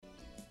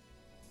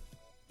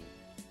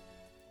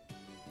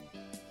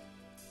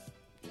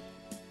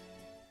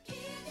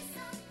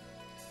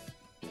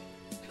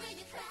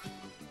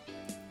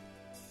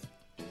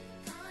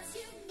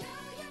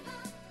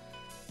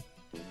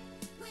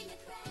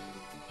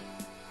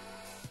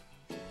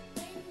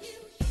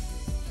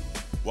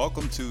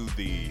Welcome to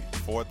the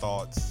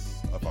Forethoughts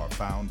of Our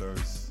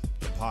Founders,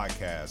 the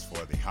podcast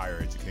for the Higher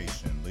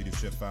Education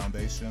Leadership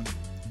Foundation.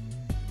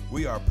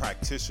 We are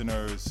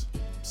practitioners,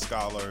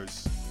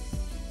 scholars,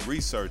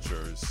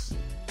 researchers,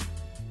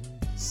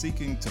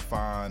 seeking to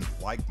find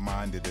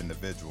like-minded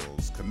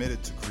individuals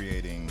committed to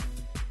creating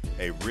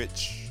a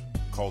rich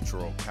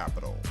cultural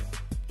capital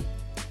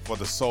for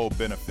the sole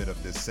benefit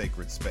of this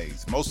sacred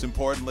space. Most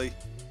importantly,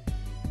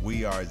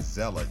 we are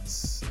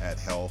zealots at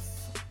health,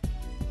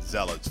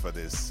 zealots for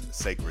this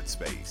sacred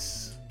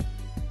space.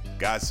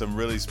 Got some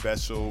really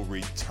special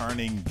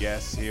returning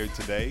guests here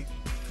today.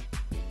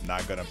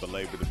 Not gonna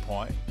belabor the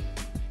point.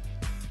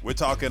 We're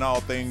talking all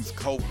things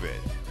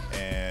COVID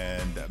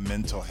and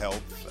mental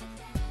health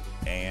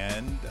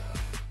and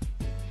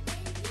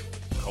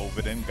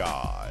COVID and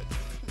God.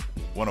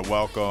 Want to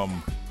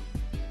welcome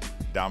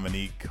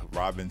Dominique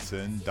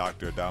Robinson,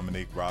 Dr.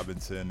 Dominique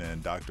Robinson,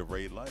 and Dr.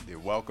 Ray Lundy.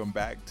 Welcome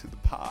back to the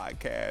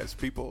podcast,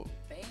 people.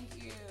 Thank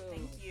you.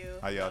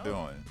 How y'all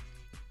doing?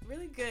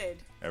 Really good.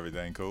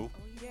 Everything cool?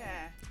 Oh,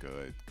 yeah.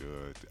 Good.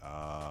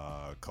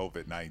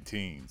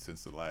 COVID-19,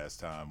 since the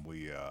last time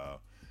we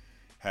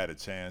had a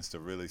chance to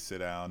really sit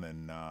down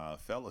and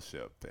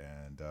fellowship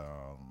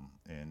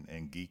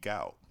and geek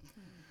out.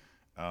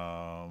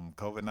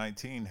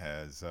 COVID-19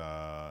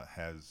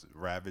 has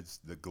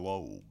ravaged the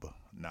globe,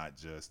 not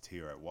just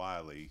here at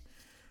Wiley.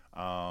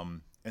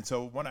 And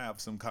so I want to have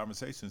some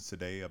conversations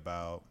today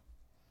about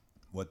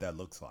what that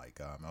looks like.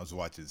 I was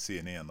watching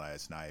CNN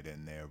last night,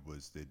 and there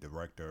was the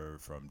director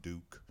from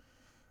Duke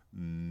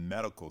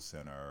Medical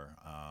Center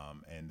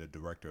and the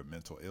director of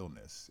mental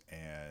illness,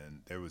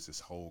 and there was this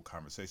whole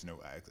conversation. It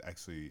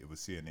was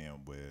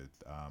CNN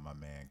with my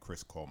man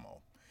Chris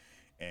Cuomo,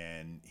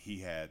 and he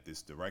had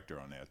this director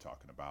on there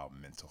talking about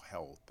mental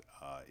health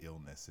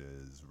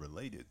illnesses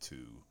related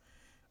to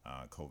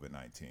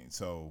COVID-19.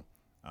 So,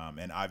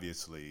 and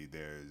obviously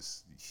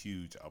there's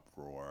huge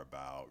uproar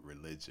about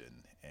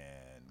religion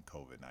and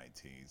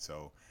COVID-19.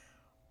 So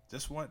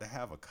just wanted to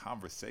have a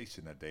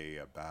conversation today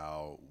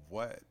about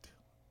what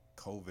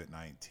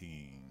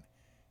COVID-19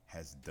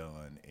 has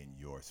done in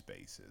your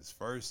spaces.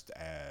 First,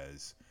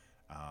 as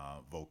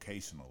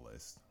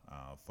vocationalists,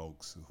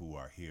 folks who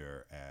are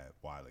here at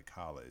Wiley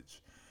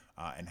College,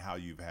 and how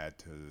you've had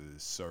to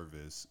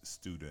service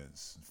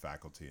students,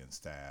 faculty, and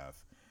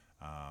staff.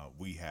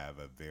 We have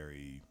a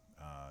very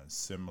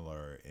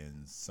similar,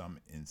 in some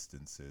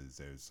instances,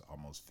 there's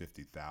almost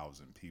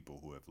 50,000 people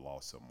who have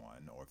lost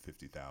someone, or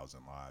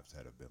 50,000 lives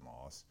that have been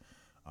lost,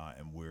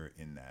 and we're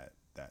in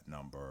that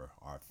number,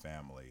 our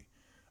family.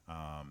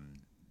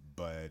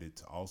 But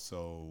it's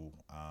also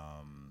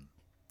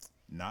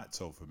not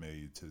so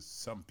familiar to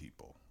some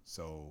people.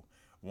 So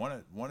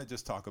want to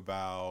just talk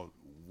about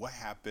what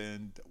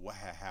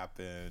had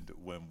happened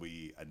when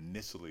we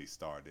initially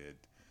started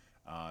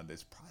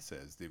this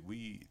process. Did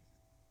we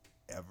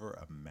ever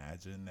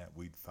imagine that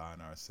we'd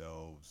find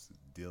ourselves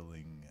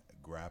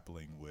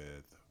grappling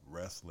with,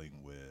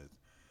 wrestling with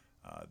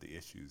the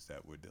issues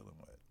that we're dealing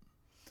with?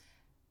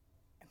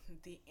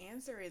 The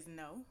answer is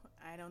no.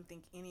 I don't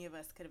think any of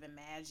us could have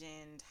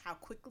imagined how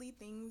quickly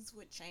things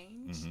would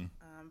change,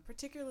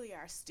 particularly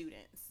our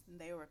students.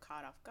 They were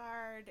caught off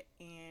guard,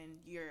 and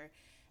you're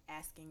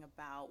asking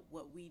about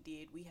what we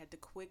did. We had to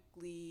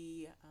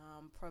quickly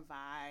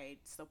provide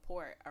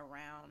support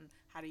around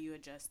how do you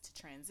adjust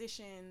to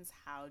transitions,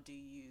 how do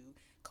you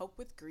cope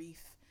with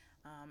grief,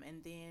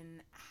 and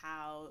then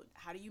how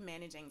do you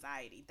manage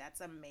anxiety?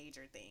 That's a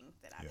major thing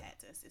that I've had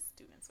to assist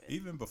students with.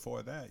 Even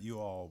before that, you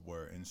all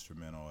were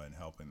instrumental in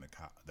helping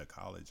the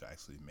college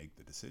actually make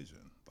the decision.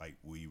 Like,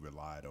 we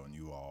relied on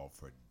you all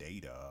for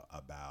data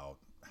about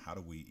how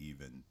do we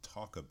even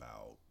talk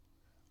about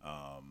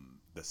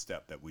the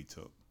step that we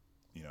took,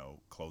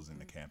 closing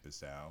the campus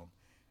down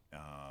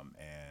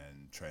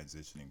and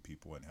transitioning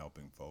people and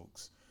helping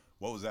folks.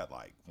 What was that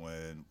like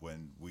when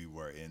we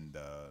were in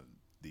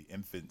the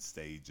infant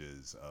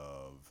stages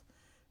of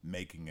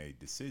making a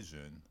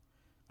decision?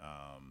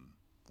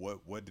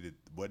 What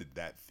did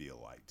that feel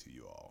like to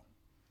you all?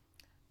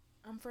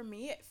 For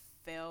me, it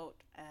felt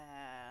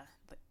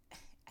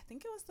I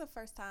think it was the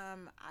first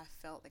time I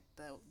felt like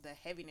the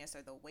heaviness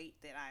or the weight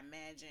that I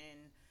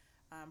imagine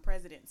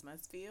presidents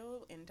must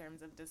feel in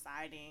terms of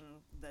deciding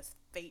the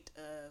fate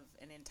of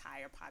an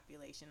entire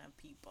population of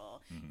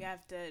people. You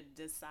have to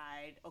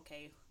decide,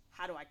 okay,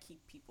 how do I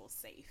keep people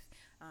safe?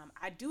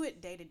 I do it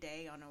day to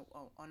day on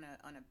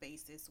a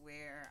basis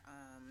where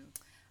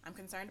I'm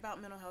concerned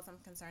about mental health. I'm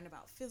concerned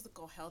about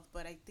physical health,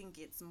 but I think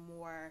it's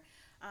more,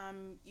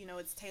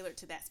 it's tailored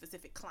to that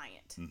specific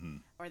client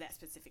or that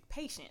specific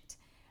patient.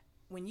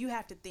 When you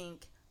have to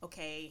think,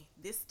 okay,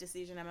 this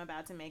decision I'm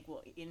about to make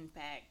will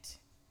impact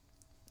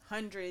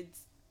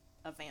hundreds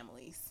of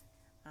families.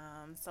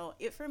 So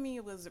for me,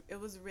 it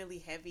was really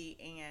heavy,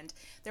 and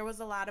there was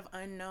a lot of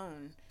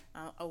unknown.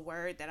 A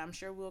word that I'm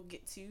sure we'll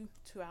get to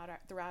throughout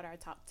our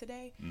talk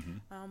today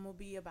will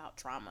be about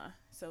trauma.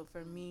 So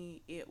for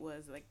me, it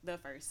was like the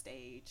first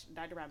stage.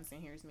 Dr.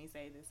 Robinson hears me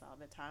say this all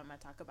the time. I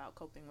talk about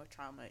coping with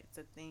trauma. It's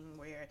a thing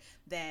where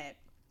that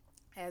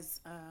as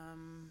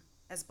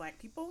Black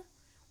people,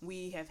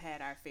 we have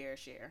had our fair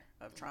share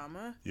of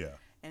trauma, Yeah.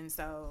 and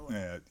so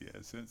Yeah,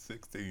 since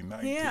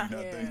 1619, Yeah.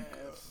 I think.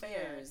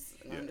 Fair is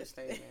an Yeah.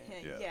 understatement.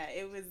 Yeah. yeah,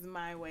 it was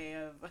my way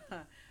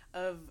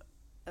of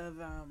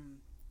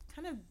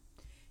kind of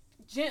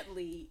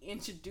gently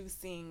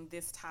introducing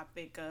this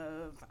topic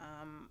of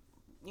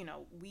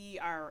we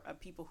are a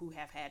people who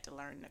have had to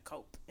learn to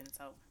cope, and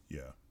so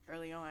Yeah.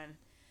 early on,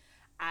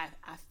 I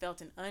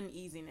felt an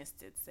uneasiness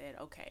that said,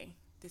 okay,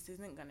 this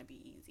isn't going to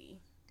be easy.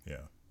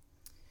 Yeah.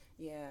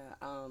 Yeah,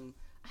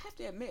 I have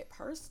to admit,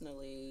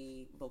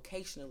 personally,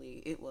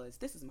 vocationally,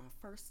 this is my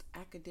first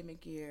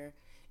academic year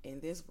in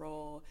this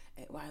role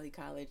at Wiley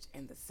College,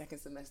 and the second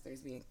semester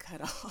is being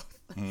cut off.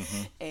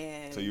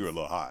 And So you were a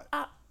little hot.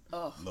 A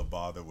oh, little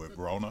bothered with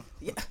Rona.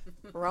 yeah,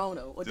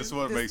 Rona. Well, Just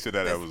want to make sure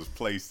that this- it was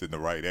placed in the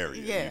right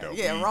area.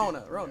 Yeah,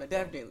 Rona,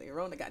 definitely.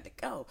 Rona got to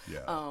go.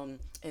 Yeah.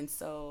 And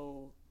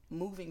so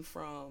moving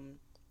from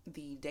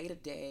the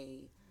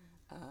day-to-day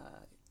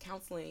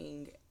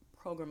counseling,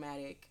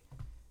 programmatic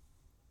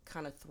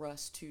kind of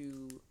thrust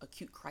to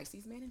acute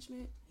crises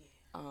management,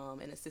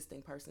 and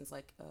assisting persons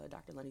like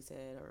Dr. Lundy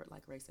said, or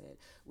like Ray said,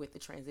 with the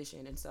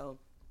transition. And so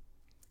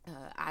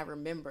I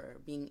remember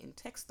being in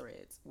text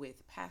threads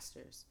with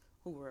pastors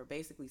who were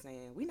basically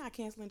saying, we're not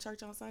canceling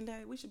church on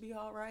Sunday, we should be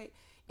all right.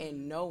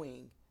 And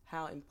knowing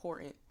how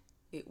important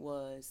it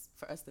was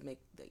for us to make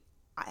the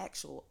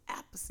actual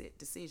opposite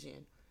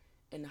decision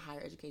in the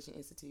Higher Education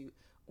Institute,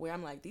 where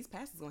I'm like, these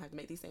pastors gonna have to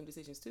make these same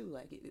decisions too.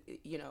 Like,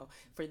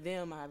 for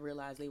them, I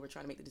realized they were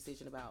trying to make the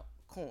decision about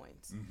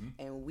coins,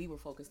 and we were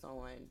focused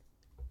on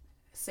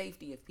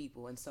safety of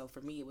people. And so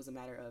for me, it was a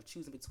matter of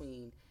choosing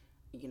between,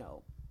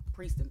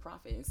 priest and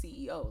prophet and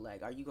CEO.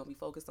 Like, are you gonna be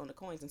focused on the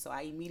coins? And so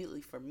I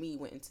immediately, for me,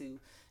 went into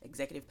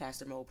executive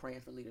pastor mode, praying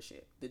for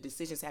leadership. The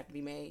decisions have to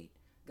be made.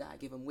 God,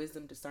 give them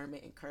wisdom,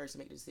 discernment, and courage to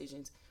make the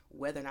decisions.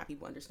 Whether or not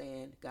people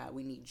understand, God,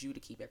 we need you to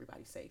keep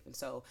everybody safe. And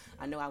so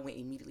I know I went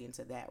immediately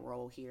into that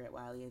role here at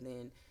Wiley. And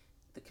then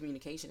the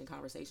communication and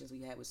conversations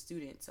we had with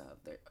students,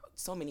 there are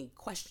so many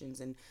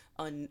questions and,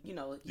 like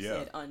you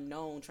said,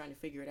 unknown, trying to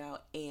figure it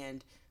out.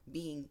 And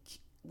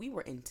we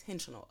were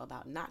intentional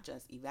about not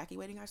just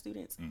evacuating our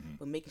students,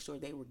 but making sure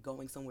they were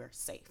going somewhere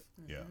safe.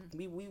 Yeah.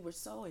 We were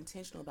so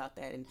intentional about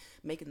that, and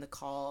making the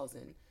calls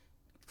and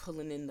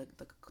pulling in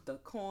the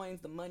coins,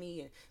 the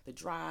money, and the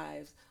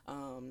drives,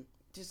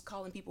 just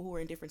calling people who were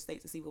in different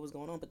states to see what was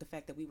going on. But the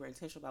fact that we were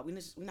intentional about, we're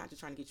not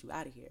just trying to get you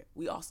out of here.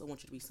 We also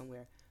want you to be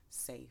somewhere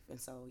safe.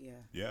 And so, yeah.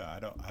 Yeah, I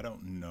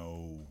don't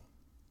know.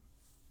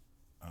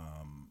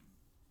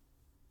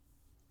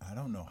 I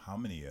don't know how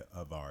many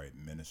of our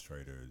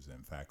administrators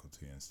and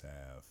faculty and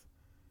staff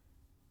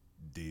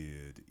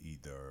did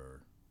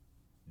either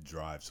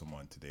drive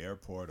someone to the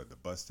airport or the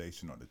bus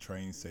station or the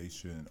train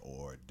station,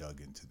 or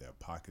dug into their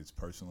pockets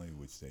personally,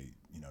 which they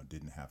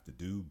didn't have to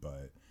do.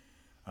 But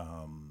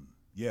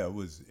yeah, it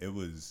was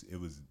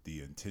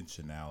the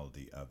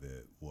intentionality of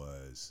it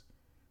was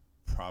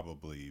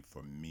probably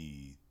for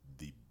me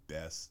the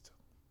best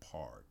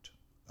part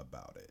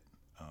about it,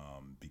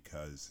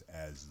 because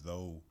as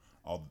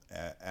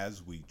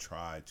we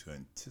try to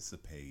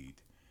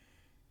anticipate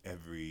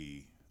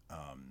every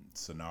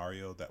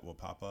scenario that will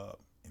pop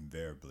up,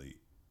 invariably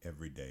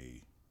every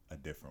day a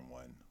different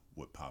one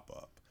would pop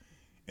up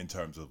in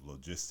terms of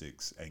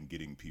logistics and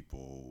getting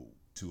people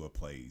to a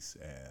place,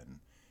 and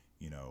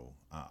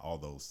all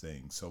those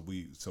things. So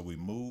we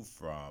move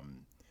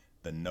from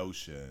the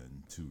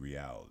notion to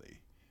reality,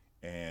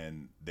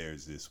 and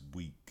there's this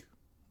week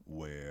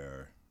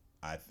where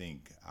I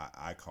think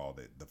I called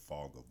it the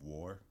fog of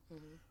war,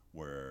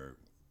 where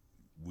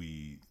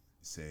we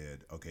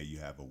said, okay, you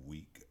have a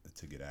week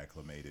to get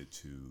acclimated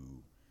to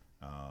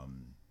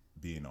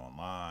being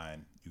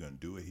online. You're going to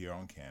do it here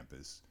on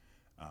campus.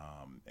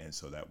 And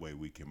so that way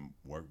we can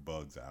work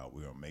bugs out.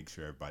 We're going to make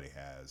sure everybody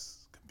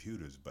has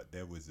computers. But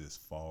there was this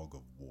fog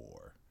of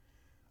war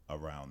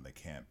around the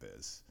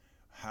campus.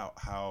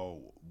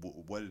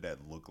 What did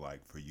that look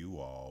like for you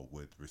all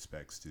with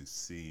respects to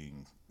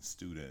seeing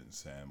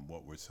students, and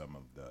what were some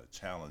of the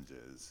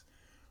challenges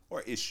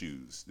or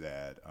issues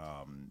that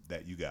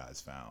you guys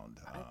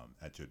found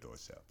at your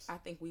doorsteps? I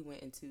think we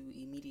went into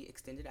immediate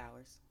extended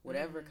hours.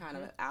 Whatever kind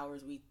of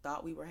hours we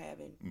thought we were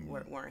having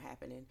weren't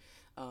happening.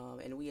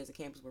 And we as a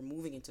campus were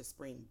moving into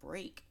spring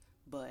break,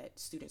 but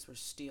students were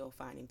still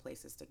finding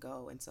places to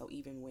go. And so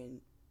even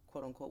when,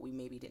 quote unquote, we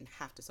maybe didn't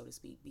have to, so to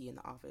speak, be in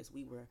the office,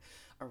 we were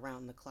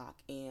around the clock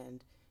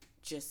and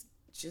just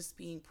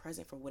being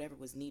present for whatever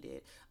was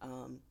needed.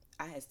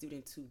 I had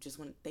students who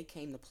they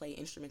came to play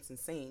instruments and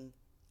sing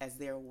as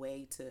their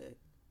way to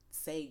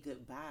say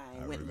goodbye,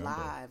 and went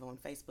live on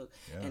Facebook.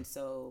 Yeah. And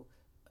so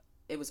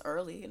it was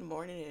early in the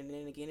morning, and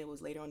then again it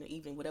was later on in the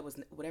evening,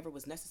 whatever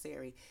was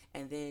necessary.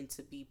 And then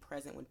to be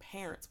present when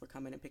parents were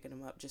coming and picking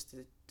them up, just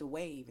to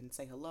wave and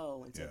say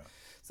hello. And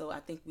so I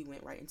think we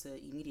went right into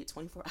immediate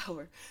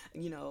 24-hour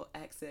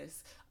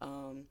access.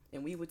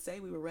 And we would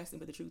say we were resting,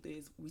 but the truth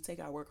is we take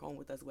our work home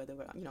with us, whether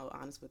we're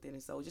honest with it.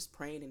 And so just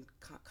praying and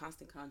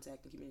constant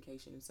contact and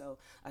communication. And so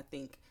I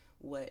think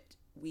what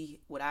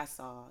what I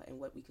saw and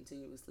what we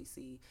continuously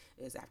see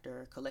is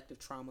after collective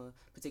trauma,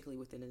 particularly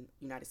within the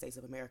United States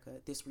of America,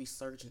 this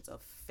resurgence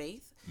of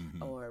faith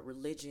or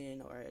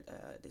religion or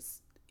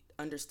this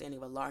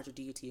understanding of a larger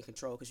deity in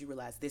control, because you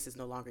realize this is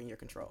no longer in your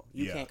control.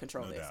 You can't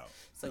control this. Doubt.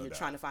 So No you're doubt.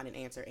 trying to find an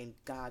answer, and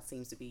God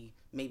seems to be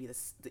maybe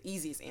the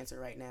easiest answer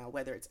right now,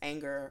 whether it's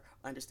anger,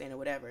 understanding,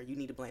 whatever. You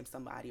need to blame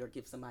somebody or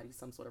give somebody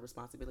some sort of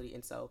responsibility.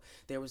 And so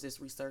there was this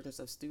resurgence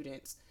of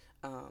students.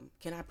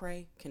 Can I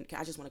pray? Can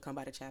I just want to come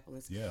by the chapel?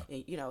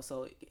 And,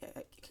 so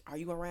are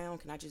you around?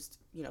 Can I just,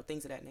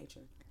 things of that nature.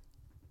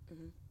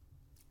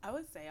 I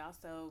would say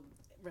also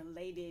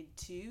related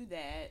to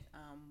that,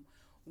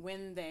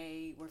 when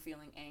they were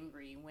feeling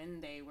angry,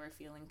 when they were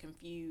feeling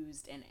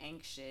confused and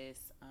anxious,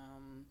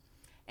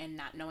 and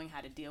not knowing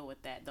how to deal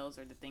with that, those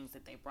are the things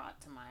that they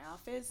brought to my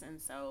office. And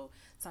so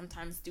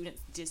sometimes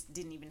students just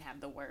didn't even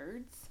have the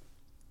words.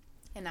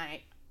 And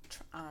I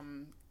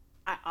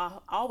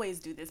always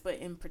do this, but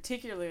in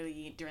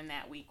particularly during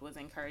that week was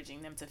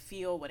encouraging them to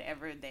feel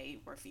whatever they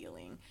were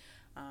feeling.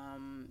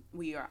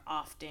 We are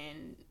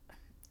often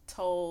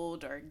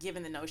told or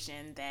given the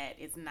notion that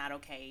it's not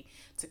okay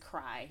to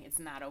cry. It's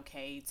not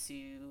okay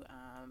to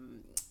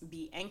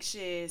be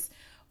anxious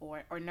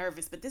or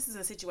nervous. But this is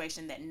a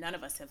situation that none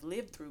of us have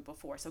lived through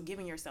before. So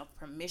giving yourself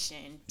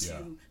permission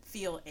to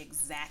feel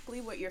exactly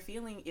what you're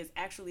feeling is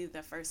actually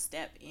the first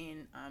step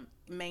in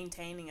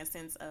maintaining a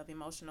sense of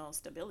emotional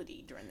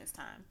stability during this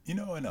time. In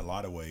a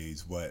lot of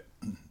ways, what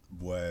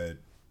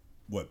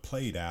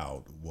played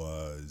out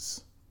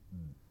was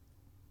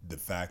the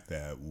fact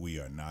that we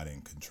are not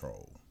in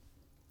control.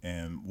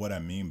 And what I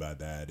mean by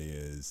that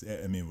is,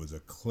 it was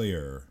a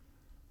clear,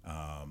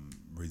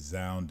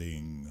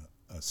 resounding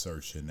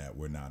assertion that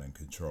we're not in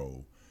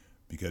control,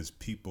 because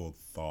people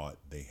thought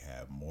they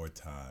had more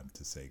time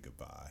to say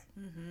goodbye.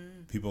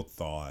 People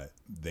thought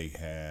they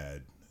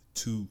had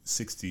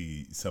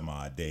 260 some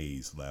odd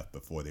days left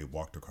before they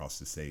walked across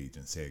the stage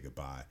and said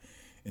goodbye.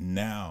 And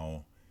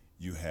now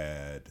you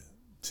had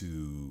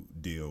to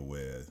deal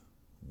with,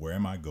 where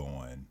am I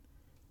going?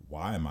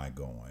 Why am I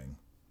going?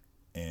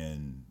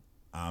 And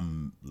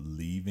I'm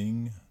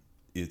leaving.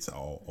 It's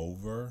all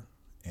over,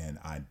 and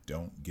I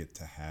don't get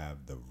to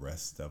have the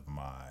rest of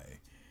my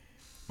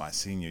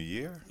senior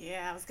year.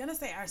 Yeah, I was gonna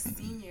say our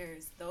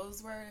seniors.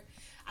 Those were,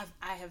 I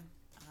have.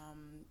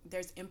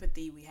 There's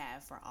empathy we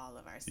have for all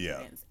of our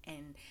students,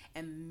 and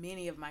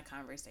many of my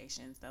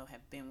conversations though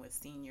have been with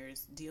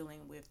seniors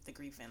dealing with the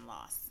grief and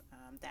loss.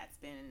 That's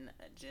been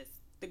just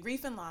the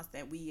grief and loss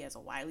that we as a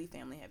Wiley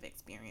family have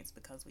experienced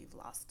because we've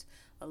lost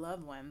a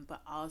loved one,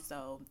 but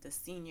also the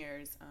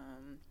seniors,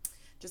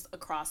 just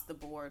across the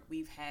board,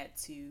 we've had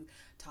to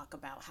talk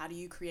about how do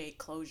you create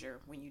closure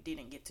when you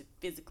didn't get to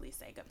physically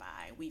say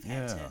goodbye. We've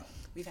had to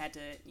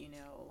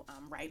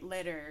write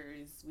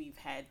letters. We've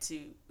had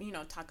to,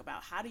 talk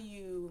about how do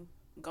you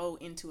go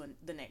into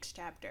the next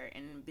chapter,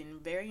 and been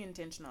very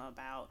intentional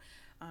about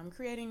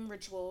creating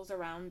rituals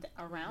around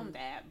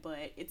that,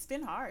 but it's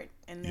been hard,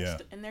 and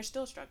they're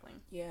still struggling.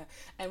 Yeah,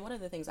 and one of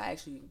the things I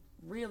actually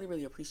really,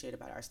 really appreciate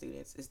about our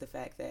students is the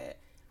fact that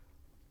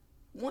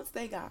once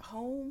they got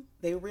home,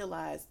 they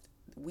realized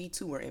we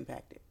too were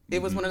impacted.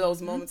 It was one of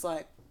those moments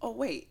like, oh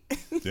wait,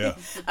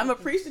 I'm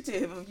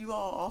appreciative of you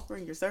all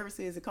offering your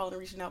services and calling and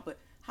reaching out, but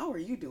how are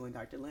you doing,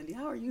 Dr. Lundy?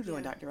 How are you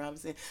doing, Dr.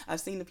 Robinson? I've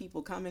seen the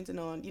people commenting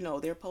on,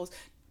 their posts.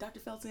 Dr.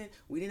 Felton,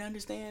 we didn't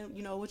understand,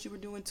 what you were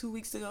doing 2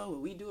 weeks ago, but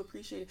we do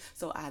appreciate it.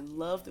 So I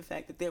love the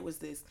fact that there was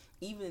this,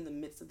 even in the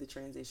midst of the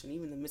transition,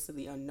 even in the midst of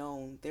the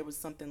unknown, there was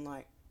something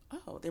like,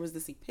 oh, there was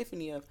this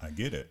epiphany of, I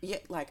get it. Yeah,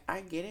 like,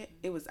 I get it.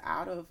 It was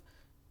out of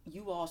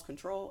you all's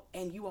control,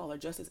 and you all are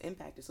just as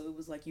impacted. So it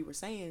was like you were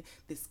saying,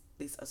 this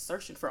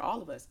assertion for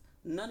all of us.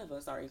 None of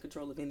us are in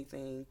control of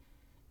anything,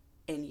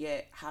 and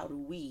yet how do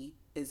we,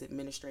 as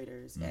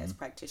administrators, as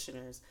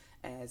practitioners,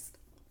 as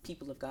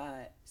people of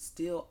God,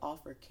 still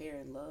offer care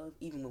and love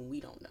even when we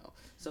don't know?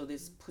 So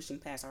this pushing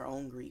past our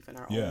own grief and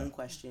our own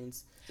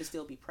questions to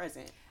still be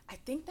present. I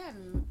think that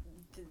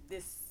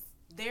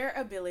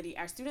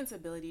our students'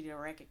 ability to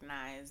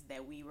recognize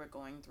that we were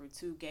going through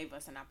too gave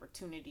us an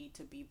opportunity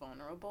to be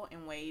vulnerable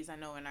in ways. I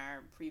know in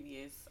our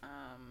previous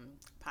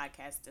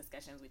podcast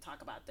discussions, we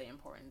talk about the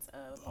importance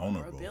of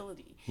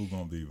vulnerability. Who's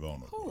going to be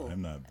vulnerable?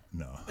 I'm not,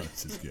 no, I'm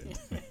just kidding.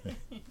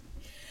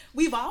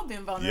 We've all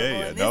been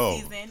vulnerable in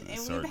this season, and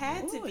certainly. we've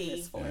had to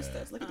be.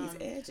 Look at these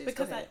edges.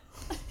 Because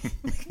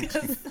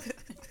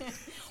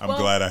I'm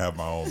glad I have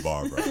my own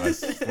barber. I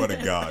swear to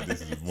God,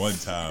 this is one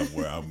time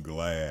where I'm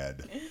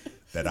glad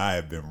that I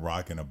have been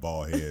rocking a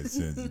bald head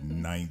since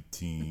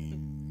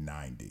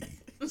 1990.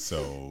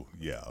 So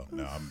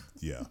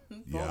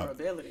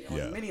vulnerability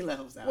on many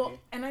levels out here.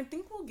 And I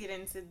think we'll get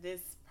into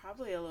this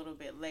probably a little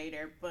bit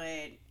later,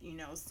 but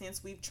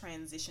since we've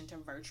transitioned to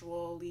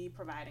virtually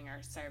providing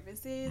our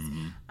services,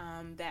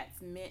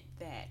 that's meant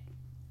that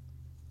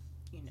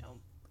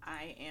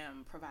I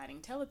am providing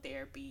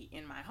teletherapy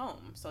in my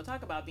home. So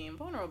talk about being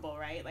vulnerable,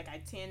 right? Like,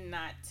 I tend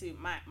not to,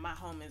 my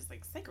home is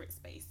like sacred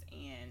space,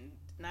 and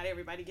not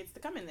everybody gets to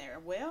come in there.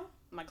 Well,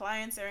 my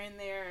clients are in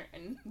there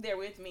and they're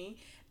with me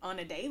on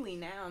a daily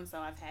now, and so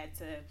I've had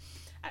to,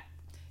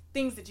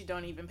 things that you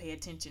don't even pay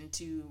attention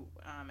to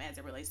as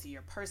it relates to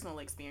your personal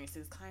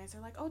experiences. Clients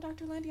are like, oh,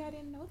 Dr. Lundy, I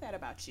didn't know that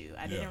about you.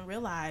 I didn't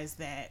realize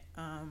that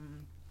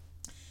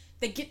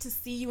they get to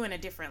see you in a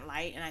different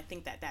light, and I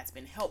think that that's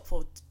been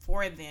helpful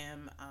for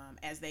them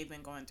as they've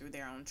been going through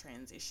their own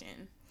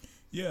transition.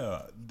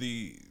 Yeah,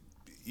 the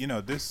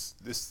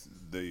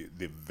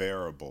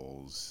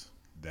variables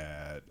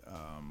that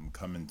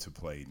come into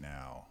play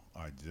now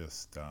are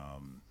just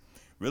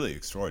really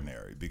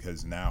extraordinary,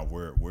 because now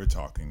we're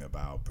talking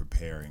about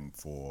preparing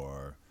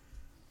for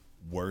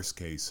worst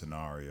case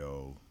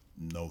scenario,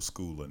 no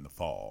school in the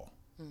fall.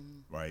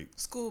 Right.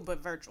 School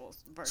but virtual.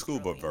 School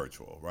but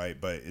virtual, right?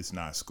 But it's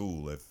not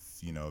school if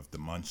the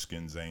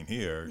munchkins ain't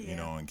here,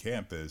 on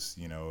campus.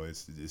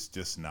 It's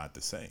just not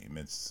the same.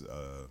 It's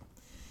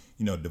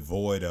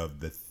devoid of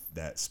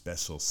that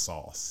special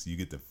sauce. You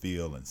get to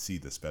feel and see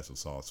the special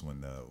sauce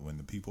when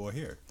the people are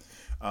here.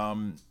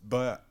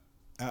 But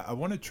I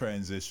want to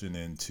transition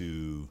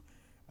into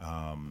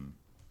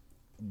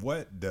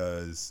what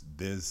does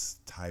this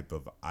type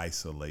of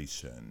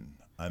isolation,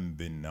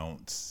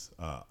 unbeknownst,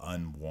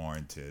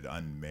 unwarranted,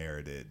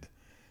 unmerited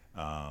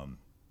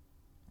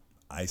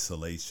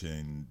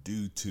isolation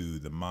do to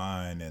the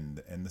mind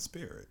and the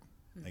spirit?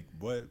 Like,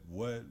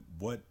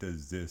 what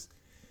does this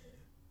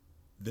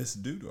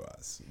do to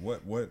us?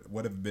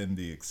 What have been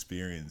the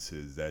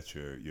experiences that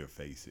you're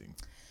facing?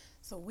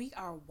 So we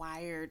are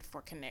wired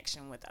for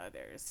connection with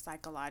others.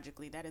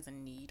 Psychologically, that is a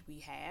need we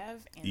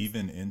have. And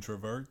even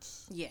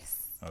introverts?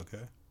 Yes.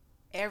 Okay.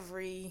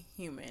 Every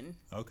human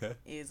okay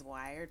is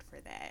wired for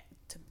that,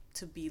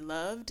 to be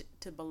loved,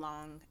 to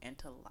belong, and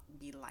to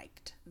be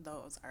liked.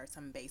 Those are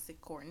some basic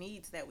core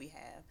needs that we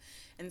have.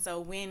 And so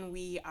when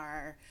we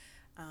are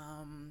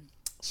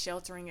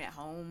sheltering at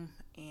home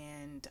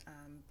and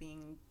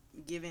being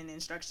given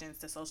instructions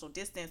to social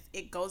distance,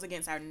 it goes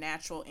against our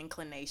natural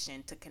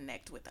inclination to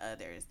connect with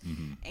others.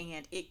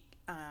 And it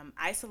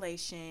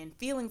isolation,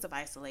 feelings of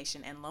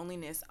isolation and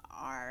loneliness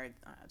are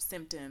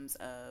symptoms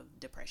of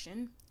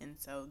depression. And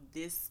so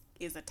this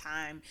is a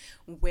time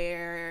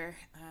where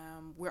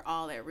we're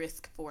all at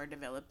risk for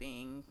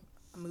developing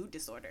a mood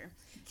disorder.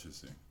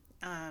 Interesting.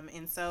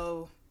 And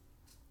so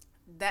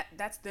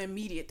that's the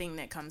immediate thing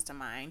that comes to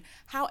mind.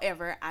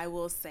 However, I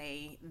will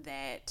say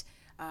that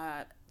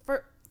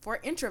for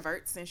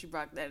introverts, since you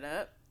brought that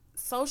up,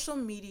 social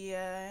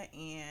media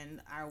and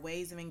our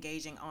ways of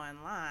engaging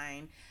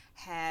online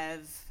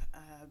have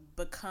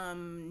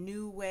become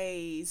new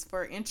ways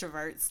for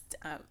introverts.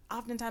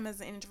 Oftentimes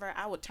as an introvert,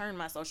 I would turn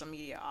my social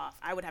media off.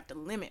 I would have to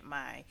limit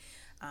my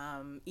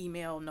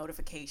email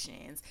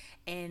notifications.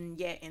 And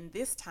yet in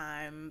this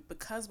time,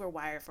 because we're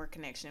wired for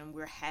connection,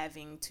 we're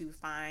having to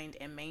find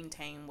and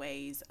maintain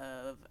ways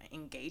of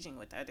engaging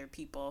with other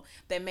people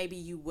that maybe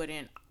you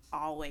wouldn't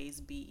always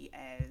be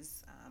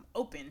as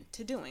open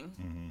to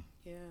doing.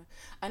 Yeah.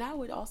 And I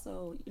would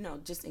also,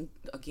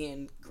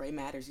 again, Gray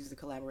Matters, using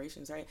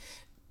collaborations, right?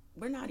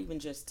 We're not even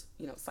just,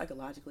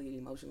 psychologically and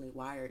emotionally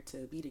wired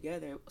to be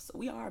together. So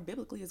we are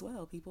biblically as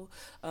well, people.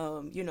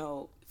 From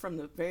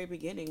the very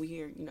beginning, we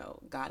hear,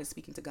 God is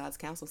speaking to God's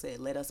council,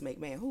 said, let us make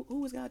man.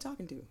 Who is God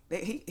talking to?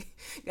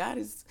 God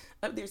is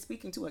up there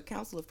speaking to a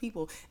council of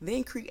people,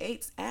 then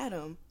creates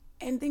Adam,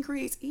 and then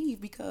creates Eve,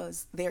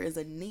 because there is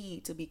a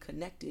need to be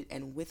connected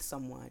and with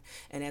someone.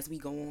 And as we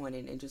go on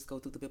and just go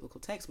through the biblical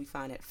text, we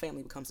find that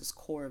family becomes this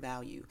core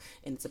value,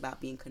 and it's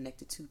about being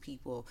connected to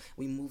people.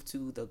 We move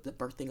to the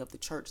birthing of the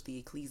church, the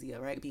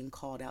ecclesia, right? Being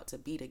called out to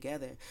be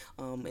together.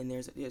 And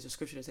there's a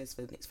scripture that says,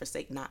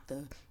 forsake not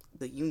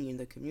the union,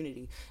 the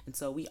community. And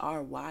so we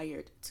are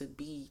wired to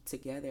be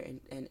together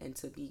and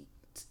to be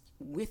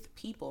with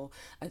people.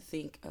 I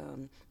think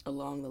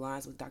along the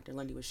lines with Dr.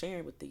 Lundy was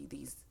sharing with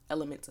these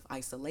elements of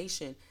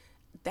isolation,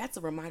 that's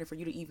a reminder for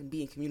you to even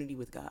be in community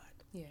with God.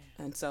 Yeah.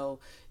 And so,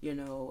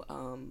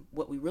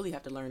 what we really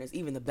have to learn is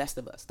even the best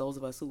of us, those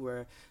of us who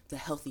were the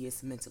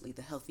healthiest mentally,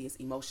 the healthiest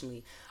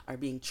emotionally, are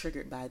being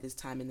triggered by this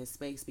time in this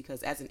space.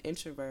 Because as an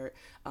introvert,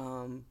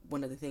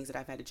 one of the things that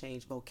I've had to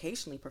change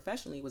vocationally,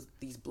 professionally, was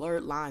these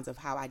blurred lines of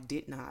how I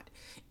did not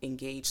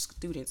engage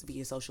students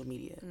via social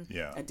media.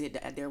 Yeah. I did.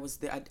 I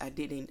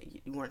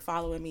didn't. You weren't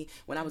following me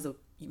when I was a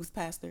youth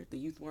pastor. The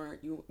youth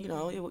weren't.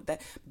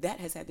 That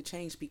has had to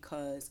change,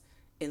 because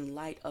in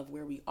light of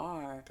where we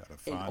are,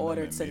 in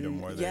order to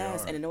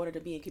and in order to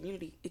be in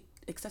community,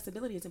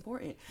 accessibility is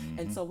important.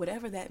 And so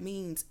whatever that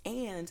means,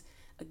 and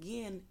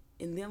again,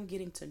 in them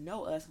getting to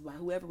know us by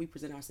whoever we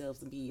present ourselves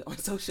to be on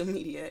social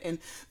media, and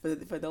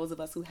for those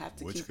of us who have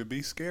to could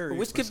be scary,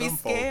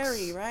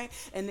 right?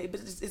 And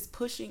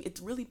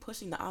it's really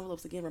pushing the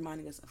envelopes again,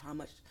 reminding us of how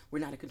much we're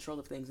not in control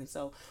of things. And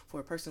so for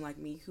a person like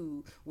me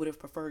who would have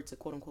preferred to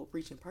quote unquote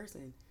preach in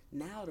person,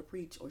 now to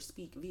preach or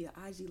speak via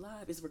IG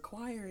Live is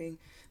requiring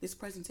this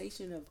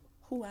presentation of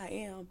who I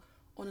am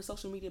on a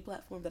social media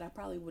platform that I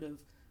probably would have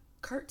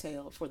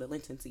curtailed for the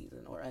Lenten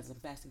season, or as I'm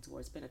fasting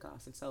towards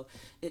Pentecost. And so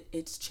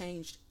it's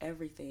changed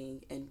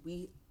everything, and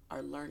we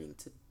are learning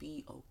to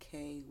be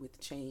okay with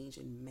change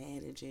and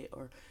manage it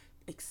or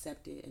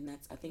accept it. And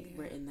that's, I think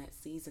we're in that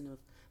season of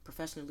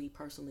professionally,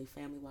 personally,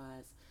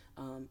 family-wise.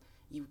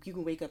 You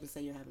can wake up and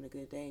say you're having a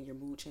good day and your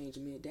mood change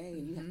midday,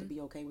 and you have to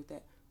be okay with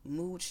that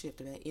mood shift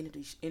or that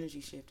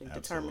energy shift, and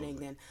determining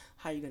then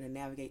how you're going to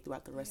navigate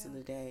throughout the rest of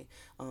the day.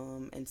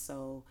 And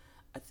so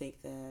I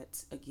think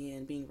that,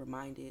 again, being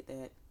reminded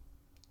that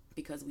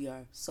because we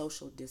are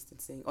social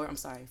distancing, or I'm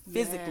sorry,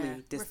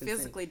 physically distancing. We're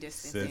physically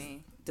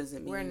distancing.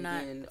 Doesn't mean, we're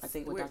not, again, I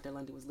think what Dr.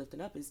 Lundy was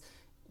lifting up is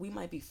we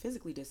might be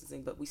physically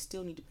distancing, but we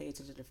still need to pay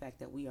attention to the fact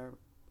that we are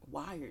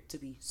wired to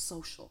be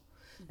social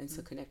and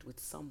to connect with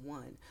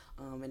someone.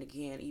 And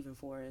again, even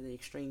for the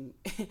extreme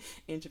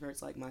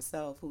introverts like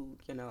myself, who,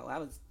 I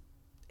was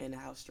in the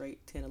house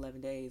straight 10,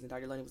 11 days, and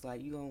Dr. Lundy was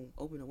like, you gonna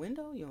open the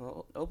window? You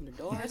gonna open the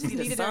door? I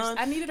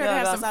needed her to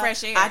have some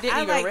fresh air. I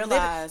didn't even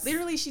realize.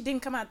 Literally, she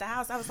didn't come out the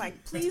house. I was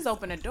like, please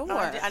open the door.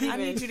 I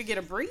need you to get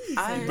a breeze.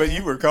 But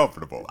you were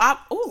comfortable.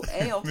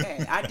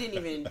 Okay.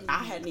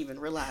 I hadn't even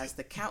realized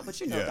the count, but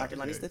Dr.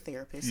 Lundy's the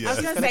therapist. Yeah. I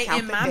was going to say,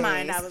 in my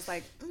mind, I was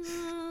like,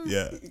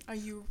 yeah. Are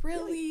you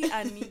really?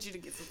 I need you to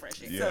get some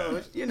fresh air. Yeah. So,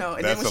 and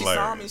then That's when she hilarious.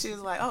 saw me, she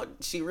was like, oh,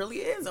 she really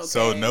is okay.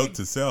 So note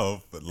to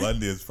self,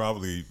 Lundy is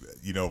probably,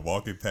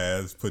 walking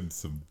past, putting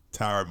some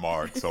tire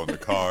marks on the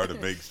car to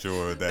make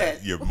sure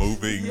that you're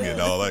moving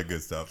and all that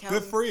good stuff.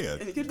 Good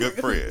friend. Good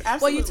friend. Absolutely.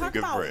 Well, you talk Good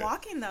about friend.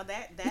 walking though.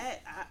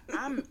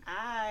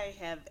 I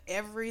have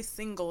every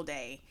single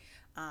day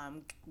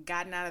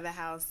gotten out of the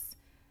house,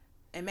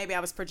 and maybe I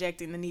was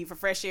projecting the need for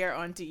fresh air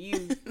onto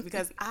you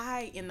because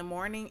I, in the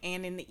morning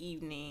and in the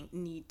evening,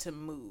 need to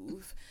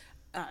move.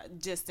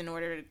 Just in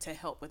order to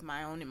help with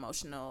my own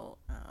emotional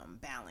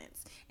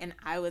balance. And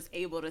I was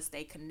able to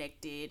stay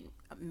connected.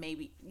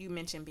 Maybe you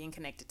mentioned being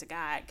connected to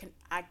God.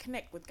 I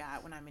connect with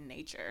God when I'm in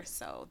nature.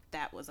 So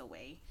that was a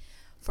way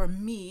for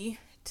me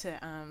to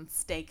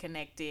stay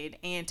connected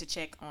and to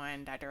check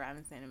on Dr.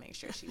 Robinson and make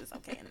sure she was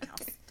okay in the house.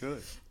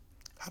 Good.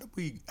 How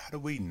do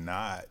we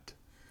not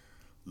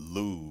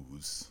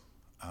lose?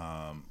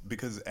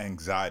 Because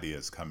anxiety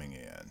is coming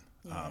in.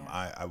 Yeah.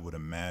 I would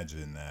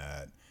imagine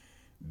that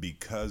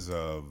because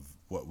of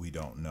what we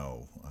don't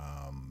know,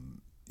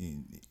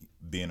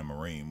 being a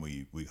Marine,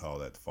 we call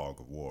that the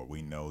fog of war.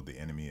 We know the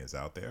enemy is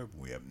out there.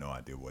 We have no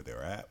idea where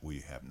they're at.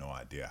 We have no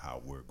idea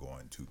how we're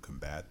going to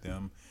combat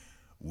them.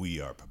 We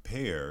are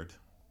prepared,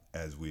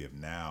 as we have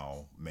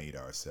now made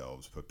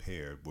ourselves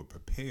prepared. We're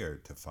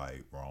prepared to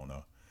fight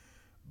Rona,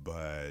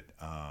 but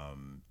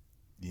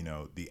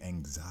the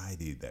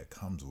anxiety that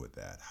comes with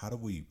that. How do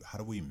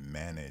we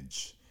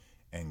manage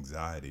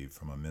anxiety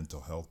from a mental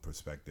health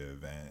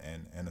perspective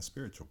and a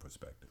spiritual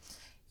perspective?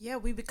 Yeah,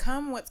 we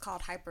become what's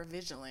called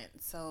hypervigilant,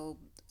 so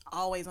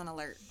always on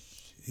alert.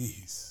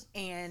 Jeez.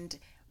 And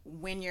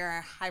when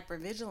you're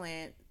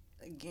hypervigilant,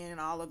 again,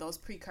 all of those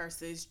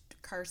precursors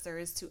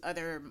to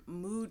other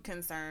mood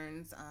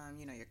concerns,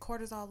 your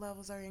cortisol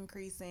levels are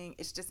increasing.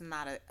 It's just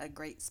not a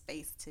great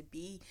space to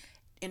be.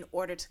 In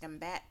order to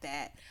combat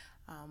that,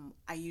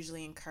 I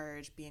usually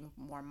encourage being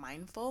more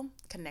mindful,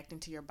 connecting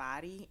to your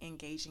body,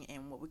 engaging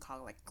in what we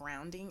call like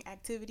grounding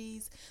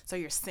activities. So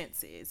your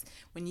senses,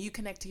 when you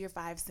connect to your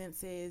 5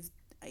 senses,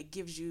 it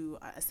gives you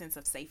a sense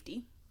of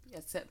safety.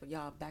 Except when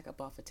y'all back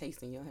up off of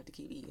tasting, you don't have to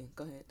keep eating.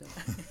 Go ahead,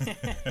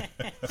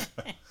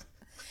 though.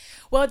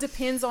 Well, it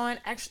depends on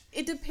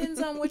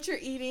what you're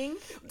eating.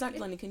 Dr.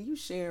 Lundy, can you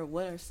share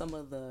what are some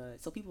of the,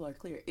 so people are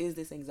clear, is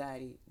this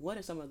anxiety? What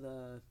are some of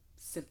the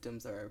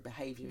symptoms or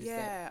behaviors?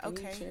 Can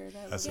you share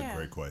that? That's a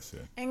great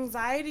question.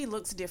 Anxiety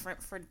looks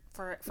different for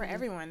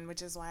everyone,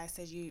 which is why I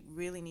said you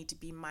really need to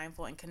be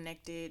mindful and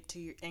connected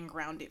to and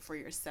grounded for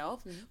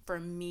yourself. For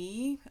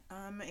me,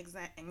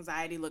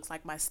 anxiety looks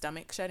like my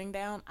stomach shutting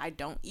down. I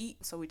don't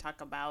eat, so we talk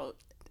about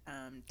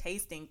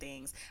tasting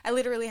things. I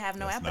literally have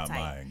no appetite.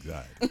 That's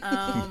not my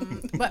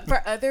anxiety. But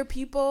for other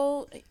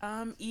people,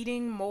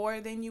 eating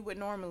more than you would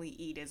normally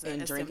eat is a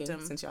drinking,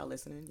 symptom. Since y'all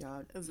listening,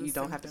 Is a you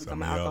don't have to symptom.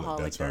 become an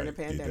alcoholic during the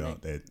pandemic.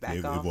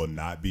 It will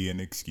not be an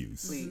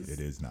excuse. Please.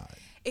 It is not.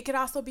 It could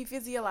also be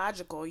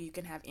physiological. You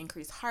can have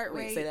increased heart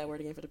rate. Say that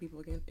word again for the people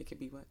again. It could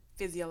be what?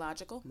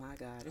 Physiological. My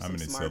God, there's How some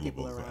many smart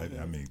people syllables? around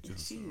here. I mean,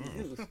 just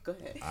Go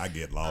ahead. I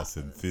get lost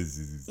in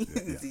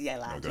physics. Yeah,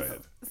 No, go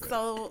ahead.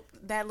 So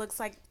that looks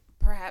like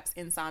perhaps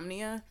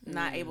insomnia,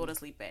 not able to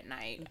sleep at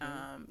night,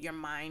 your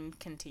mind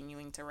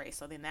continuing to race.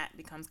 So then that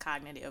becomes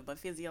cognitive, but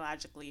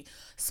physiologically,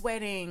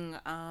 sweating,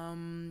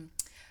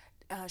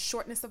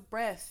 shortness of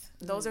breath.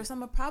 Those are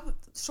some of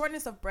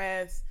shortness of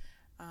breath,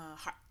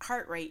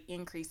 heart rate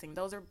increasing.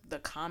 Those are the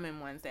common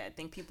ones that I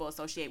think people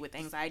associate with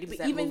anxiety. Does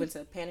but that even move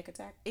into panic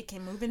attack? it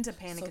can move into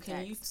panic attacks.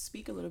 Can you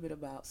speak a little bit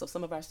about? So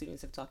some of our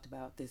students have talked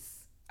about this.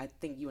 I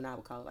think you and I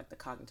would call it like the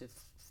cognitive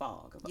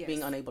fog, of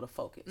being unable to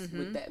focus.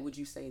 Would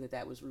you say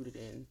that was rooted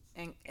in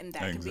and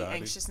that can be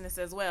anxiousness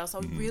as well. So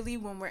really,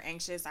 when we're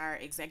anxious, our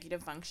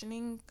executive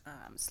functioning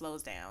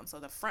slows down. So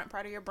the front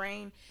part of your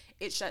brain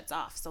it shuts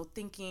off. So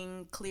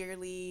thinking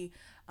clearly,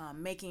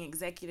 making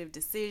executive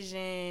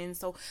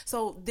decisions.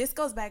 So this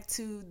goes back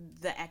to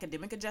the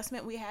academic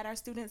adjustment we had our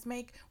students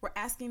make. We're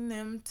asking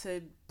them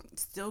to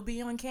still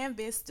be on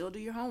Canvas, still do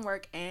your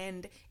homework,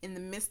 and in the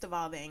midst of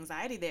all the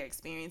anxiety they're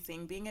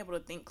experiencing, being able to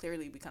think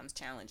clearly becomes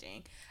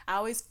challenging. I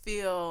always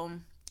feel,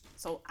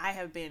 so I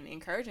have been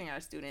encouraging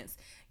our students,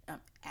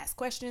 ask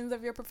questions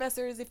of your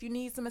professors if you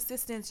need some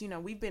assistance.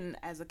 We've been,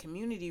 as a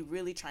community,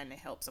 really trying to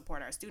help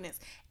support our students.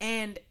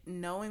 And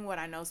knowing what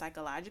I know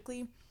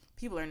psychologically,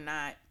 people are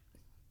not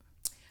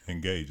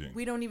engaging.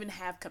 We don't even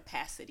have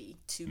capacity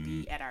to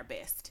be at our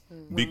best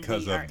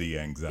because of the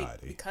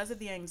anxiety. Because of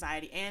the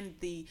anxiety and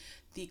the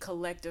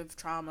collective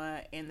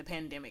trauma and the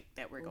pandemic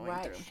that we're going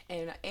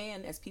through.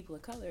 And as people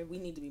of color, we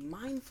need to be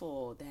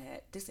mindful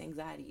that this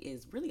anxiety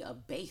is really a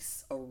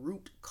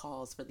root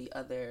cause for the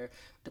other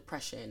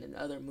depression and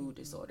other mood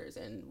disorders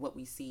and what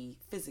we see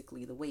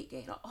physically, the weight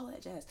gain, all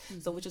that jazz.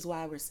 So which is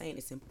why we're saying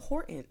it's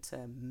important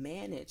to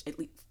manage, at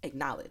least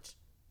acknowledge.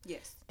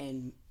 Yes.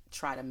 And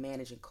try to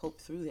manage and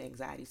cope through the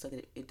anxiety so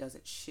that it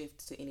doesn't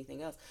shift to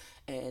anything else.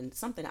 And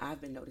something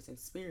I've been noticing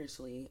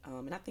spiritually,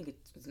 and I think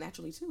it's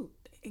naturally too,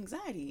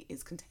 anxiety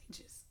is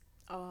contagious.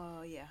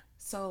 Oh, yeah.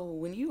 So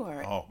when you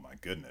are... Oh, my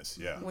goodness,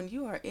 yeah. When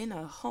you are in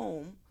a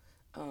home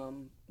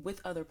with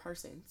other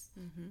persons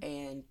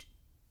and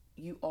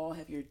you all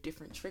have your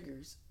different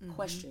triggers,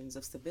 questions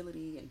of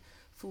stability and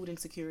food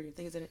insecurity and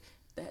things,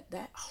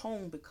 that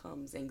home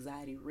becomes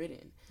anxiety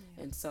ridden.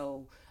 Yeah. And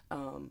so...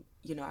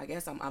 I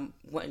guess I'm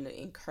wanting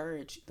to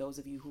encourage those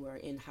of you who are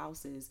in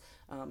houses,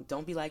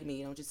 don't be like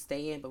me, don't just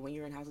stay in, but when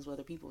you're in houses with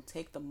other people,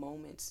 take the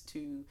moments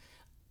to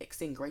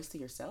extend grace to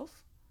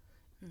yourself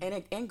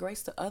and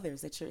grace to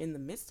others that you're in the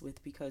midst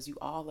with, because you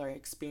all are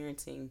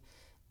experiencing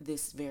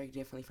this very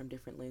differently from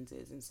different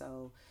lenses. And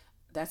so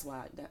that's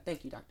why,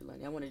 thank you, Dr.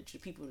 Lundy. I wanted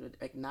people to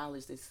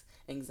acknowledge this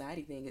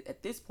anxiety thing.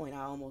 At this point,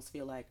 I almost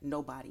feel like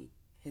nobody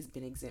has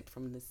been exempt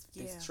from this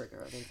trigger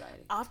of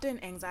anxiety.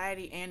 Often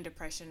anxiety and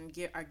depression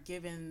are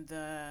given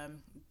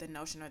the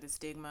notion or the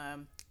stigma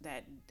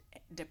that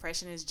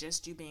depression is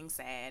just you being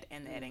sad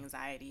and that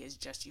anxiety is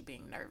just you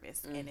being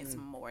nervous, and it's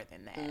more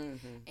than that.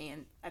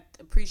 And I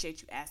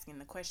appreciate you asking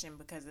the question,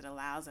 because it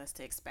allows us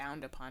to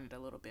expound upon it a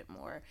little bit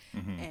more,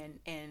 and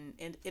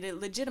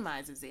it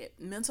legitimizes it.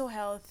 Mental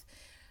health,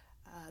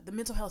 the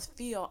mental health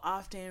field,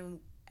 often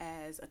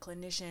as a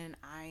clinician,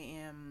 I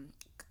am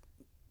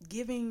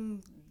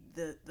giving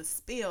the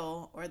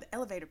spill or the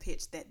elevator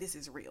pitch that this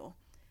is real,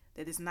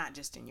 that it's not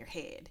just in your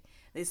head.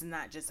 This is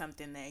not just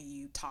something that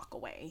you talk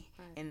away,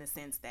 in the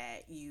sense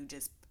that you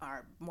just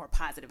are more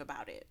positive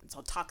about it.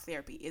 So talk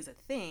therapy is a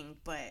thing,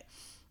 but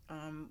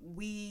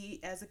we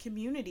as a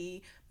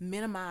community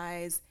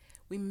minimize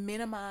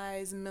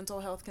mental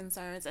health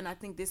concerns. And I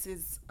think this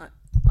is,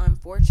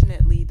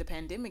 unfortunately, the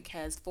pandemic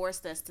has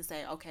forced us to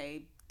say,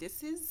 okay,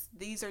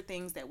 these are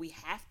things that we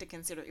have to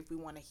consider if we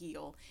want to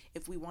heal,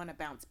 if we want to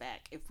bounce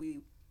back,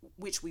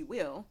 which we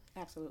will.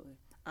 Absolutely.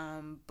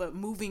 But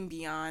moving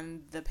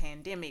beyond the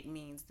pandemic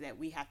means that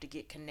we have to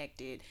get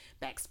connected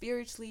back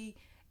spiritually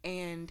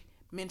and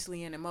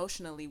mentally and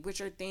emotionally, which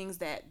are things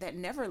that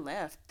never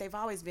left. They've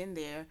always been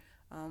there.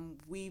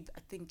 We've,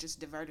 I think, just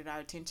diverted our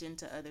attention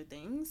to other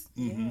things.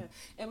 Yeah.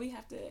 And we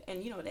have to,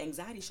 and the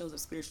anxiety shows up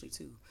spiritually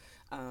too.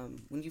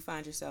 When you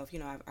find yourself,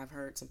 I've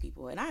heard some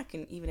people, and I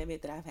can even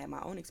admit that I've had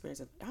my own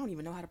experience of, I don't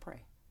even know how to pray.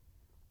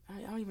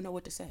 I don't even know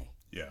what to say.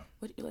 Yeah.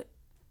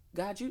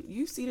 God,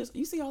 you see this?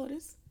 You see all of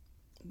this?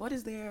 What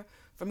is there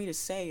for me to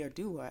say or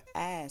do or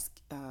ask?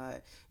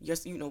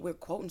 We're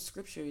quoting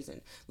scriptures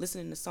and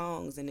listening to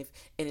songs, and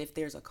if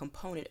there's a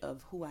component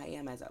of who I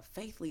am as a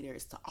faith leader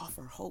is to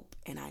offer hope,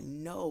 and I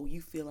know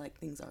you feel like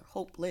things are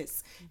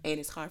hopeless, and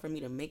it's hard for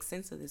me to make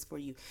sense of this for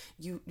you.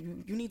 You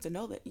need to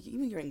know that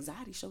even your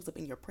anxiety shows up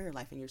in your prayer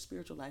life and your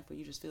spiritual life, where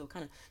you just feel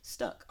kind of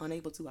stuck,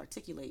 unable to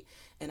articulate.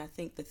 And I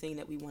think the thing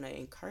that we want to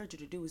encourage you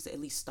to do is to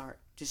at least start,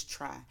 just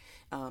try,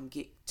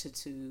 get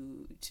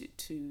to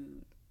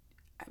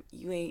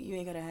you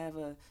ain't gotta have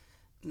a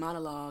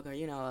monologue or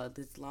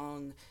this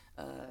long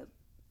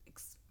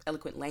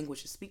eloquent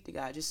language to speak to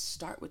God. Just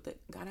start with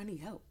God, I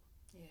need help.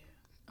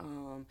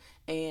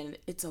 And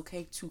it's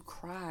okay to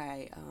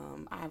cry.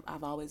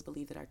 I've always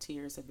believed that our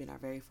tears have been our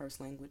very first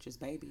language as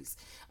babies.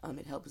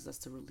 It helps us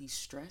to release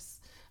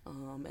stress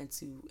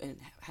and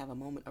have a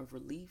moment of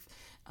relief.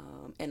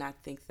 And I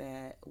think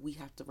that we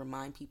have to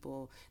remind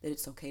people that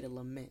it's okay to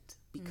lament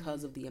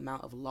because of the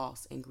amount of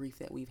loss and grief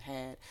that we've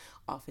had.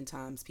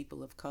 Oftentimes,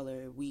 people of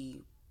color,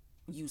 we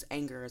use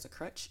anger as a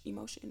crutch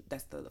emotion.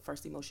 That's the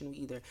first emotion we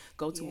either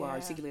go to or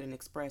articulate and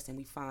express, and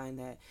we find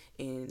that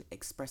in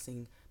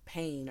expressing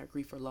pain or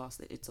grief or loss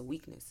that it's a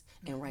weakness,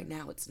 and right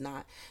now it's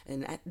not.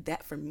 And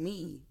that for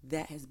me,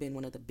 that has been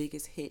one of the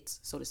biggest hits,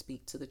 so to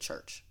speak, to the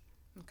church.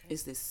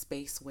 Is this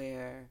space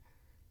where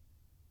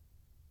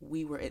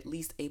we were at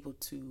least able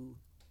to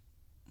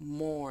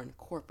mourn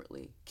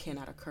corporately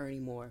cannot occur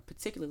anymore,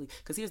 particularly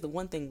because here's the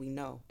one thing we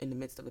know in the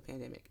midst of the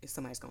pandemic is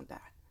somebody's gonna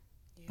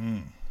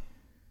die.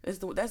 That's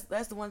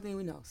the one thing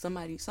we know.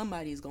 Somebody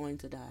is going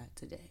to die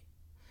today.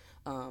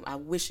 I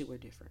wish it were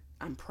different.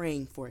 I'm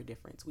praying for a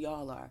difference. We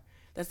all are.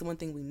 That's the one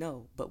thing we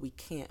know, but we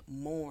can't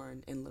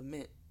mourn and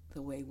lament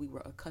the way we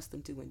were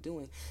accustomed to and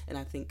doing. And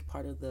I think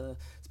part of the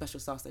special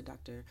sauce that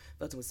Dr.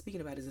 Felton was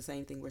speaking about is the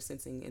same thing we're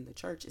sensing in the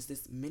church, is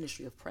this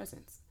ministry of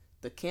presence.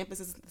 The campus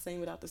isn't the same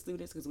without the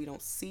students because we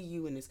don't see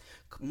you in this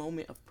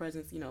moment of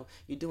presence. You know,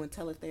 you're doing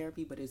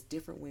teletherapy, but it's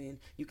different when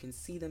you can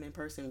see them in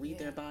person, read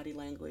their body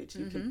language.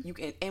 You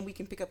can, and we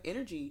can pick up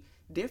energy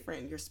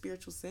different, your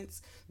spiritual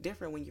sense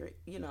different when you're,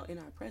 you know, in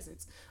our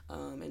presence.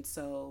 And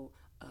so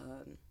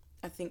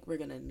I think we're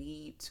gonna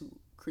need to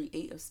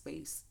create a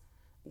space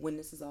when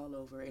this is all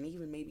over, and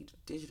even maybe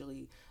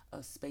digitally,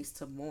 a space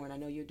to mourn. I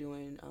know you're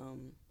doing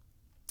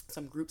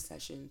some group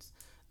sessions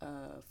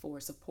for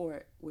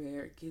support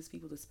where it gives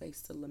people the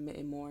space to lament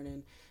and mourn.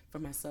 And for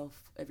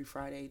myself, every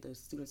Friday, the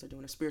students are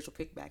doing a spiritual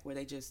kickback where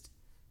they just,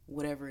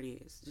 whatever it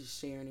is,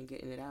 just sharing and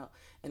getting it out.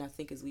 And I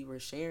think as we were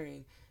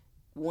sharing,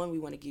 one, we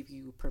want to give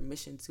you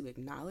permission to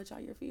acknowledge how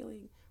you're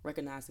feeling,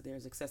 recognize that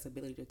there's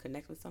accessibility to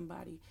connect with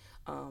somebody,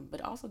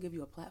 but also give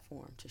you a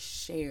platform to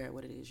share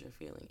what it is you're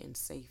feeling in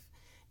safe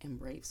and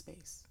brave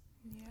space.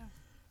 Yeah.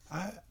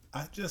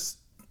 I just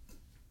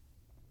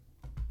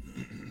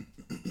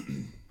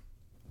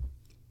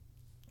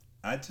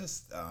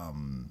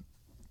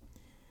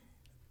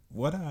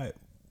what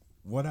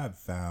I've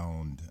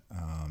found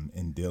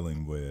in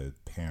dealing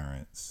with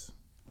parents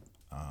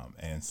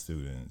and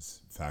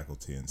students,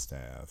 faculty and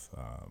staff,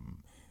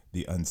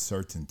 the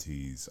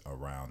uncertainties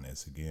around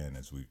this, again,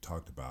 as we've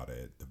talked about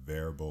it, the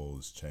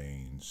variables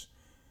change.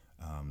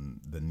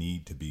 The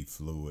need to be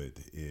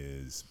fluid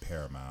is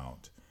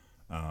paramount.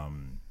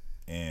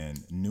 And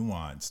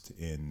nuanced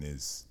in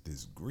this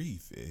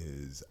grief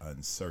is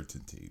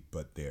uncertainty,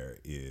 but there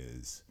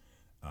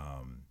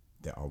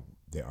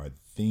are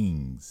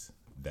things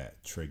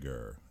that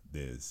trigger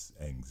this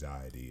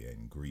anxiety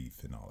and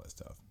grief and all that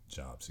stuff.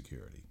 Job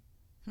security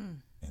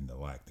and the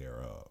lack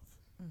thereof,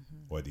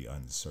 or the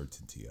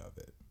uncertainty of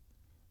it.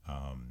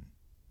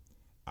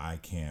 I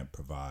can't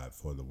provide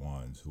for the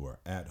ones who are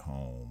at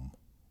home.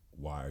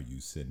 Why are you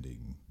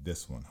sending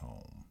this one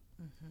home?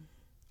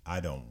 I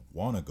don't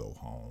want to go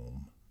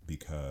home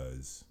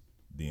because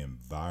the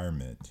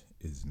environment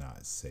is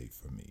not safe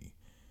for me.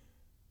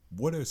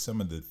 What are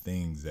some of the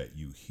things that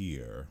you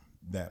hear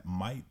that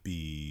might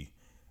be,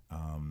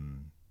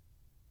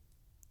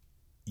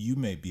 you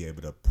may be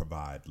able to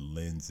provide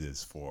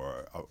lenses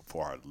for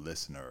our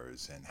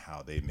listeners and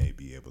how they may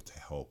be able to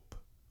help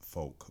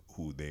folk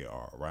who they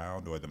are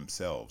around or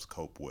themselves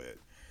cope with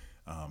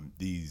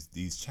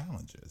these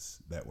challenges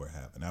that we're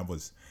having. I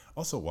was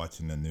also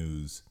watching the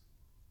news.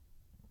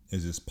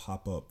 There's this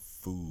pop-up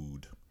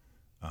food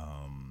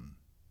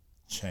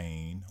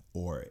chain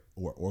or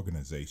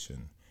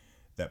organization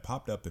that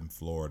popped up in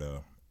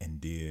Florida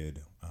and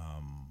did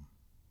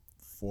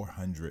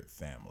 400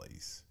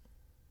 families,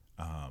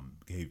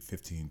 gave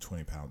 15,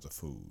 20 pounds of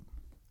food.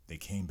 They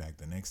came back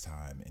the next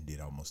time and did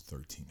almost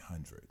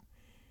 1,300.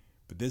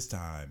 But this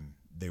time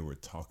they were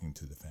talking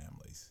to the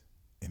families,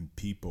 and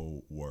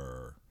people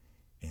were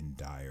in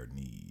dire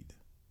need.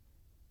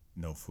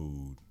 No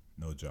food,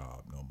 no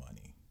job, no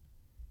money.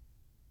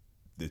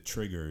 The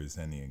triggers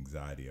and the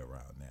anxiety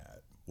around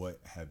that. What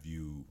have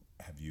you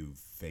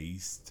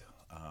faced?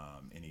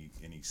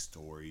 Any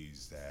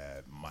stories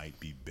that might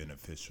be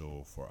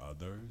beneficial for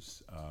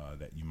others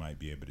that you might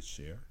be able to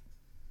share?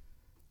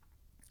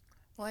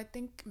 Well, I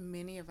think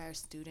many of our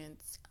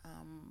students,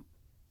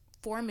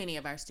 for many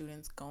of our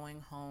students,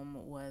 going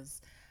home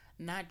was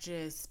not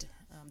just,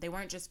 they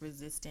weren't just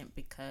resistant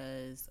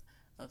because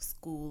of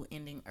school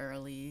ending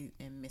early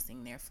and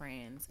missing their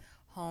friends.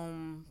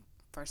 Home,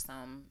 for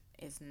some,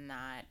 is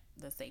not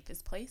the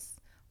safest place.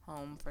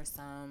 Home, for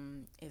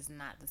some, is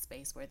not the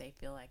space where they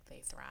feel like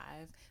they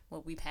thrive.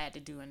 What we've had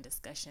to do in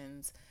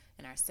discussions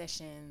in our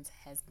sessions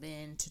has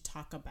been to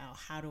talk about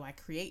how do I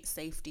create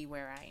safety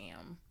where I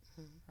am.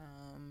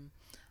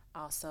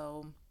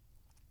 Also,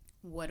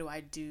 what do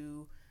I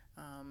do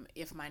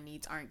if my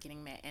needs aren't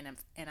getting met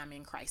and I'm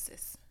in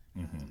crisis?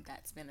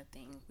 That's been a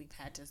thing. We've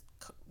had to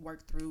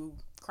work through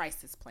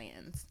crisis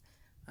plans.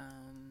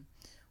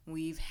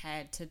 We've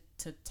had to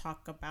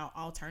talk about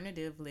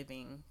alternative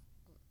living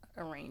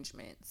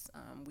arrangements.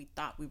 We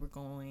thought we were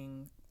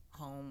going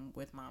home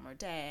with mom or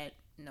dad.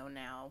 No,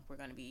 now we're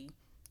going to be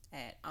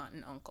at aunt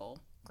and uncle,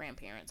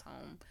 grandparents'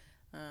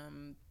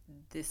 home.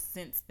 This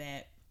sense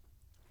that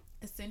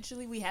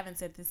essentially, we haven't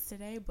said this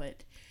today,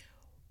 but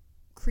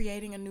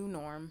creating a new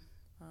norm,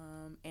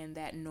 and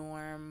that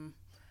norm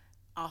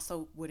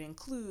also would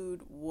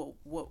include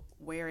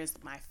where is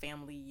my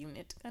family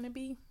unit going to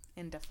be,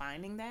 and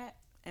defining that.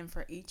 And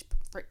for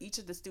each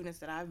of the students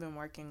that I've been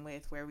working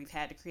with where we've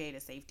had to create a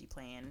safety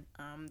plan,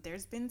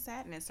 there's been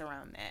sadness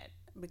around that,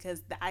 because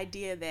the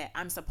idea that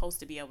I'm supposed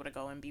to be able to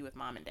go and be with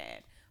mom and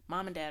dad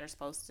are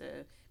supposed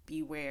to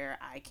be where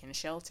I can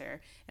shelter,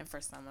 and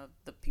for some of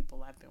the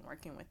people I've been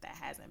working with, that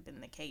hasn't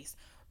been the case.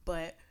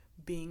 But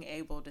being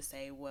able to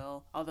say,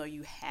 well, although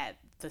you had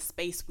the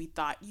space we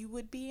thought you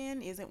would be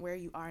in isn't where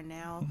you are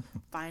now,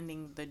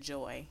 finding the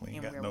joy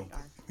in where we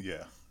are.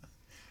 Yeah.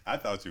 I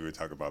thought you were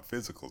talking about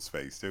physical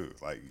space too.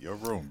 Like your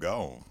room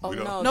gone. Oh, We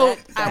don't- no. No,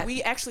 that-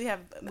 we actually have.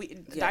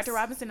 Yes. Dr.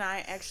 Robinson and I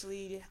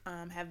actually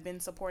have been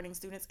supporting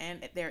students,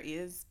 and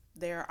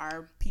there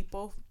are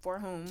people for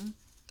whom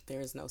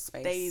There is no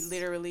space. they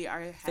literally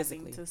are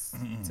having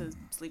Physically. to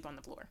sleep on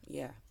the floor.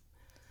 Yeah.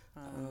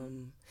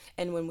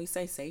 And when we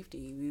say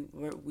safety,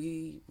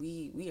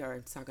 we are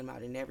talking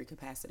about in every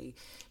capacity.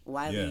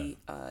 Wiley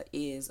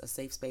is a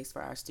safe space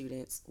for our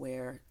students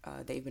where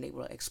they've been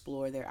able to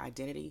explore their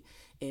identity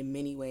in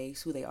many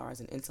ways, who they are as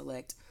an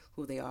intellect,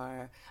 who they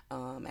are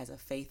as a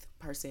faith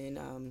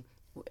person,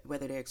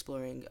 whether they're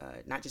exploring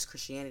not just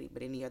Christianity,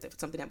 but any other,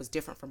 something that was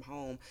different from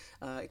home,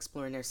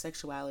 exploring their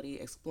sexuality,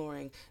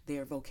 exploring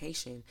their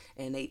vocation.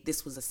 And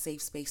this was a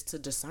safe space to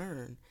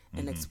discern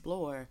and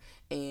explore.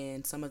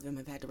 And some of them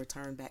have had to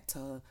return back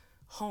to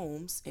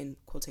homes, in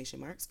quotation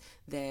marks,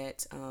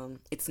 that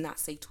it's not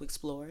safe to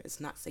explore. It's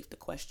not safe to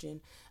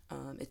question.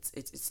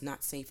 It's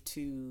not safe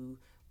to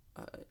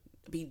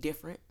be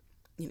different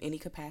in any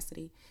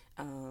capacity.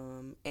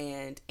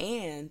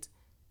 And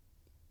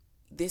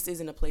this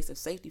isn't a place of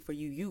safety for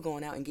you. You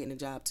going out and getting a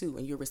job too,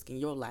 and you're risking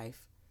your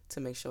life to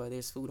make sure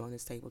there's food on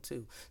this table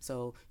too.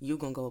 So you're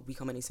gonna go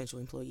become an essential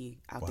employee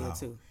out there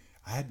too.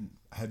 I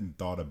hadn't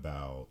thought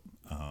about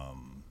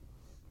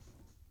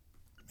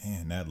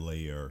that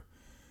layer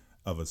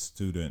of a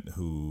student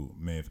who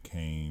may have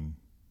came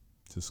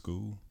to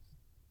school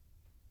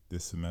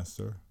this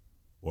semester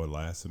or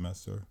last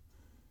semester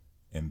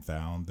and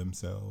found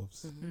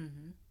themselves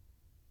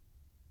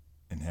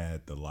and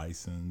had the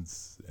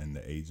license and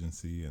the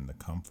agency and the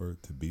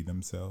comfort to be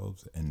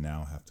themselves and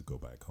now have to go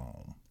back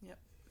home. Yep.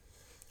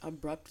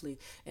 Abruptly.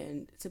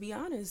 And to be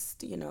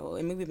honest,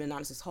 and we've been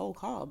honest this whole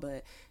call,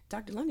 but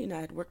Dr. Lundy and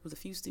I had worked with a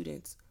few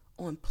students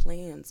on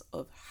plans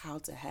of how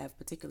to have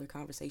particular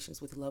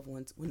conversations with loved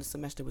ones when the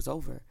semester was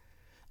over.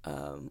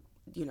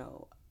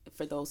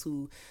 For those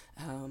who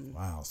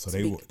wow, so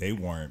they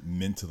weren't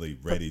mentally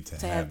ready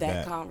to have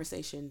that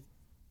conversation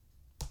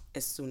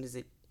as soon as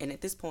and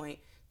at this point,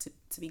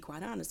 to be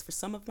quite honest, for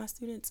some of my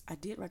students, I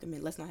did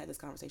recommend, let's not have this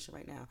conversation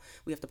right now.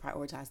 We have to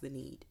prioritize the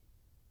need.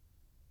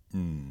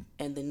 And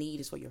the need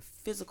is for your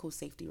physical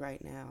safety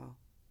right now,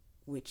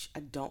 which I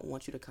don't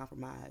want you to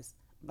compromise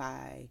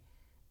by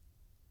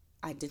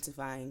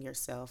identifying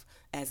yourself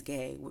as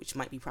gay, which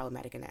might be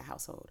problematic in that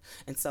household.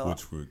 And so,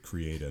 which would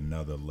create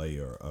another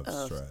layer of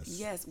stress.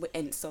 Yes,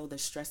 and so the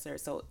stressor.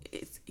 So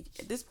it's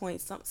at this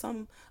point,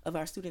 some of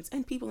our students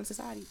and people in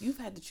society, you've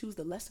had to choose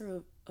the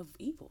lesser of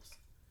evils.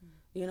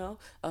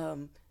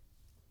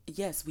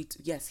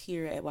 Yes,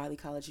 here at Wiley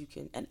College you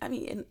can, and I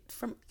mean,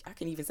 I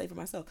can even say for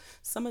myself,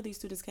 some of these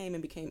students came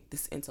and became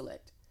this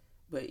intellect.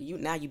 But you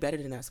better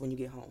than us when you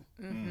get home,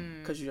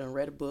 because you done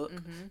read a book.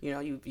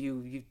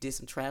 You did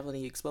some traveling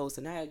and you exposed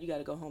to now. You got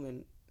to go home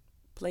and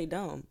play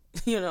dumb.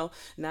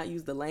 Not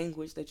use the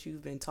language that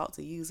you've been taught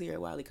to use here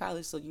at Wiley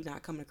College, so you're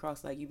not coming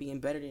across like you being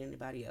better than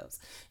anybody else.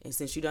 And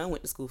since you done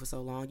went to school for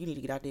so long, you need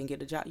to get out there and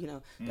get a job.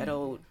 That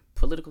old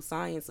political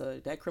science or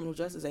that criminal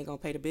justice ain't gonna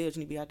pay the bills.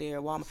 You need to be out there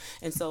at Walmart.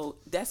 And so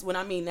that's what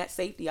I mean. That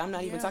safety. I'm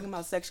not even talking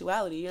about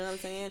sexuality. You know what I'm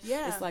saying?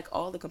 Yeah. It's like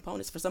all the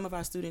components for some of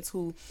our students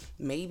who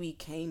maybe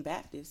came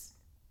Baptist.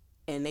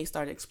 And they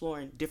started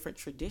exploring different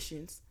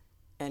traditions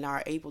and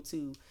are able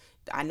to,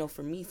 I know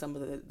for me, some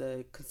of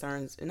the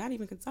concerns, and not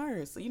even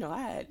concerns,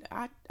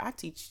 I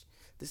teach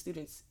the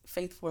students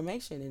faith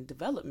formation and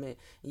development.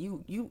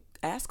 You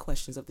ask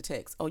questions of the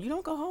text. Oh, you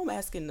don't go home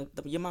asking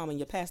your mom and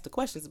your pastor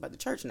questions about the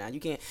church now. You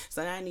can't.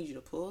 So now I need you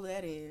to pull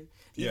that in.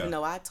 Even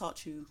though I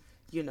taught you,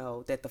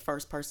 that the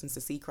first persons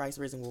to see Christ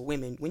risen were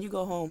women. When you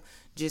go home,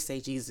 just say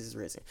Jesus is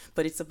risen.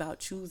 But it's about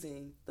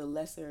choosing the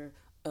lesser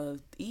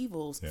of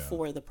evils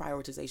for the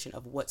prioritization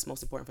of what's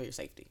most important for your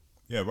safety.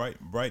 Yeah,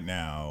 right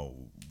now,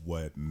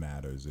 what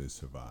matters is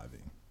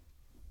surviving.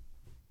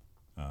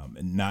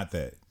 And not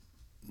that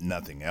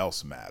nothing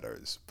else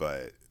matters,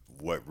 but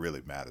what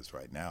really matters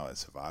right now is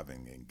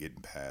surviving and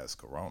getting past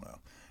Corona,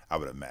 I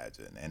would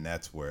imagine. And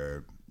that's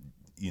where,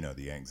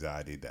 the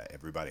anxiety that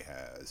everybody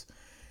has,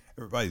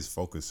 everybody's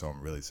focused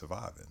on really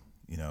surviving,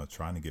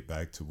 trying to get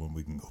back to when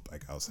we can go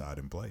back outside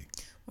and play.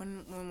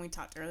 When we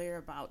talked earlier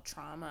about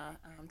trauma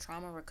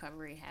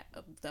recovery,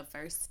 the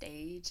first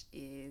stage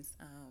is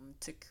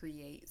to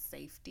create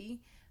safety.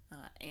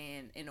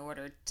 And in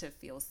order to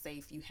feel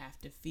safe, you have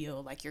to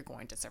feel like you're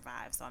going to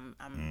survive. So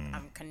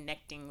I'm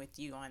connecting with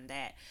you on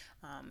that.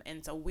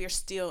 And so we are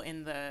still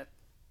in the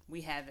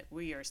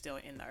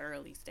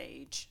early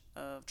stage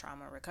of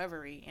trauma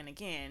recovery. And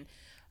again,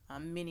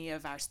 many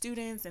of our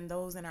students and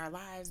those in our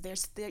lives, they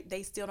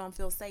still don't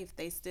feel safe.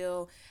 They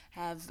still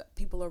have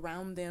people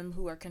around them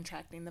who are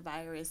contracting the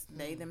virus.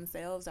 They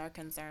themselves are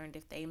concerned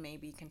if they may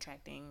be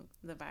contracting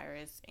the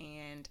virus.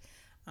 And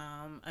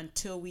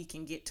until we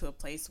can get to a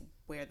place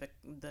where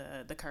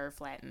the curve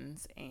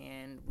flattens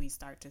and we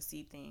start to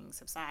see things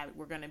subside,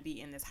 we're going to be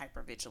in this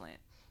hypervigilant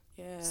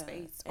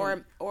space,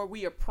 or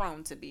we are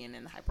prone to being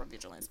in the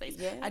hypervigilant space.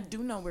 I do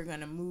know we're going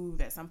to move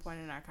at some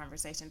point in our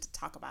conversation to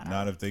talk about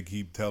not if they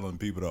keep telling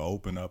people to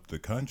open up the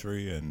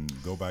country and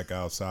go back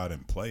outside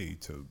and play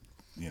to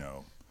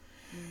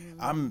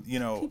I'm, you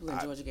know, People in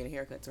Georgia getting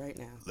haircuts right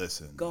now.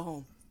 listen. Go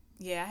home.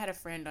 Yeah, I had a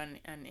friend on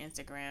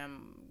Instagram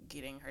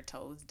getting her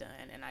toes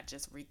done, and I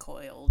just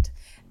recoiled.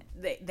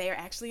 They're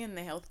actually in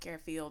the healthcare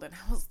field, and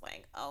I was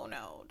like, oh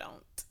no,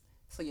 don't.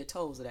 So your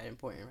toes are that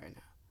important right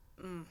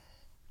now.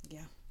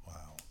 Yeah.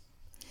 Wow.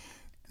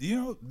 You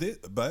know,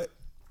 but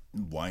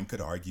one could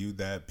argue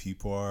that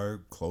people are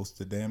close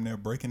to damn near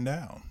breaking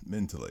down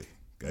mentally.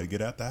 Got to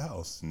get out the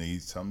house.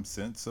 Need some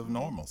sense of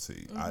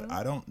normalcy.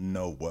 I don't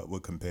know what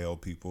would compel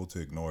people to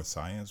ignore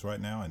science right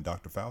now and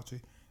Dr. Fauci,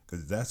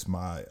 because that's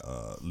my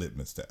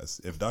litmus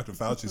test. If Dr.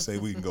 Fauci say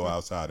we can go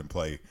outside and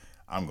play,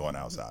 I'm going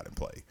outside and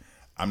play.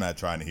 I'm not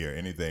trying to hear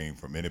anything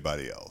from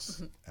anybody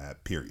else,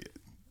 period.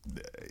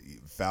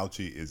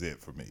 Fauci is it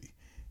for me.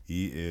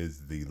 He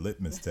is the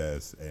litmus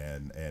test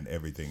and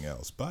everything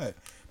else. But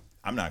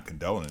I'm not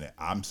condoning it.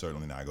 I'm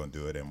certainly not going to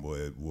do it, and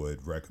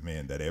would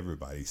recommend that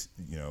everybody,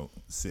 you know,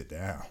 sit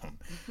down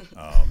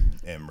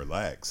and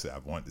relax. I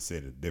want to say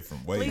it a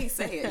different way. Please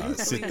say it.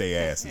 Sit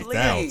their asses Please.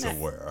 down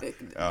somewhere.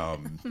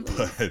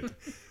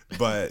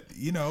 But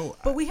you know,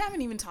 But we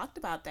haven't even talked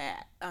about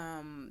that.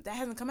 That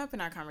hasn't come up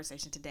in our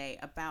conversation today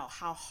about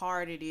how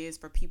hard it is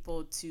for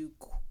people to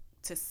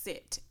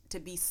sit, to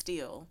be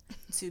still,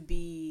 to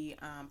be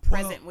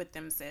present with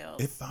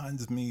themselves. it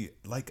finds me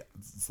like,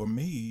 for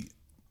me,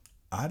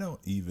 I don't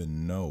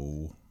even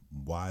know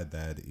why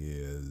that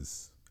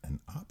is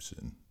an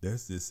option.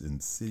 There's this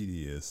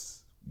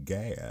insidious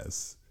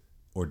gas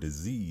or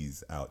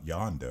disease out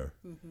yonder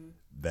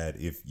that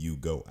if you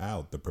go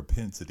out, the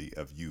propensity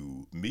of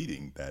you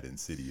meeting that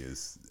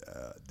insidious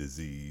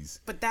disease.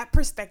 But that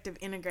perspective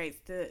integrates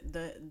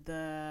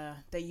the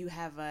that you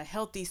have a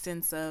healthy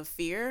sense of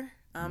fear,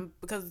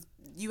 because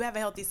you have a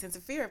healthy sense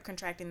of fear of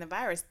contracting the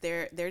virus.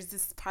 There's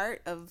this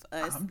part of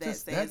us that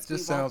says that we just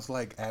won't. sounds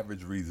like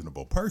average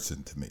reasonable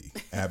person to me.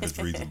 Average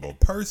reasonable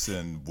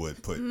person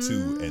would put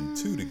 2 and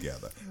 2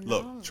 together.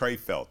 Look, Trey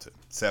Felton,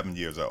 7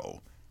 years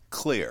old,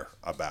 clear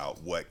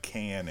about what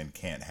can and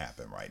can't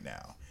happen right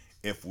now.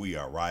 If we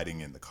are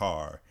riding in the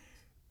car,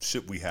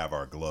 should we have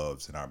our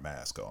gloves and our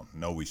mask on?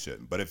 No, we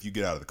shouldn't. But if you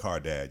get out of the car,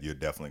 Dad, you're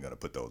definitely going to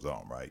put those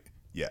on, right?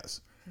 Yes.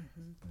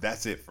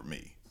 That's it for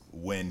me.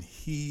 When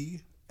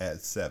he,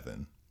 at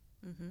 7,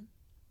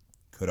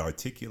 could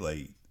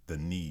articulate the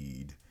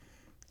need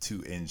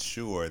to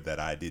ensure that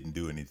I didn't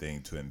do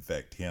anything to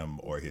infect him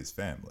or his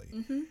family.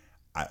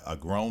 A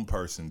grown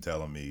person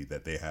telling me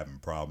that they're having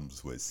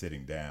problems with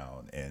sitting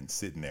down and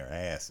sitting their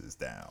asses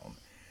down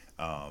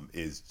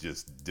is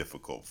just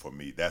difficult for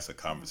me. That's a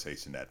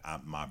conversation that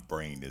my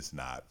brain is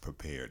not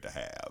prepared to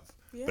have.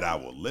 But I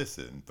will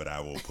listen, but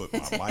I will put my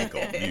mic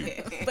on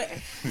mute. But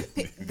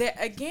there,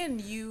 again,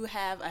 you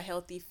have a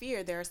healthy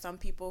fear. There are some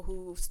people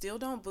who still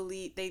don't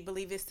believe. They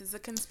believe this is a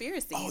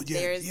conspiracy. Oh,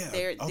 yeah,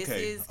 This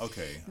Okay, is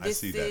okay. I this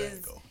see that is,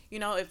 angle. You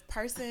know, if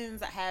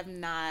persons have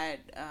not,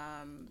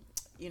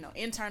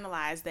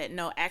 internalized that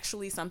no,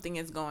 actually something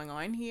is going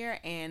on here,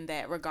 and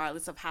that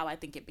regardless of how I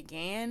think it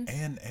began,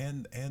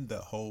 And the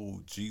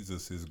whole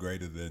Jesus is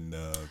greater than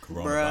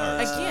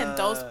coronavirus.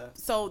 again,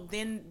 so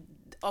then,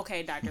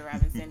 okay, Dr.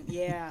 Robinson,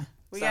 yeah.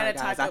 We Sorry, gotta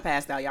guys. talk I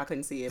passed out. Y'all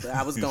couldn't see it, but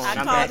I was going. I I'm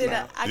called back it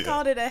now. I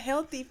called it a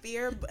healthy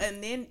fear,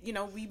 and then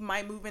we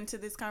might move into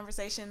this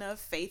conversation of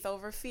faith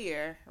over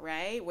fear,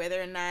 right? Whether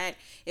or not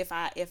if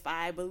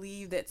I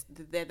believe that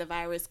the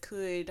virus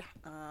could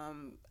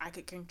I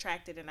could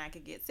contract it and I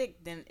could get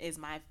sick, then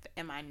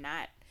am I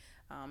not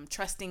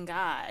trusting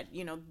God?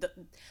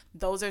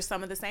 Those are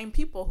some of the same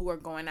people who are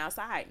going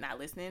outside, not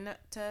listening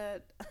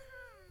to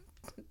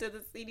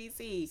the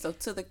CDC. So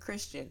to the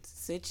Christians,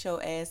 sit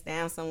your ass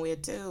down somewhere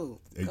too.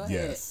 Go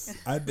Yes.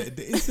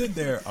 Isn't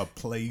there a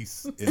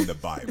place in the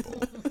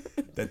Bible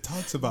that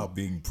talks about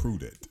being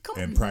prudent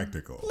and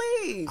practical?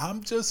 Please.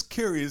 I'm just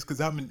curious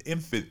because I'm an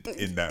infant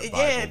in that Bible,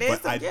 Yeah,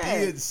 but I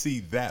did see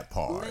that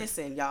part.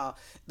 Listen, y'all.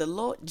 The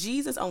Lord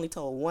Jesus only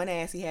told one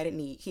ass he had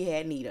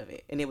need of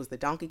it, and it was the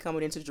donkey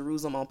coming into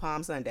Jerusalem on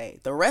Palm Sunday.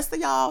 The rest of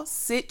y'all,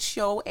 sit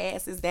your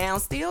asses down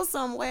still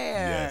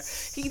somewhere.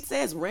 Yes. He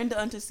says, "Render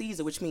unto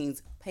Caesar," which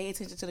means pay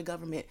attention to the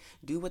government.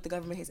 Do what the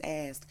government has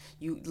asked.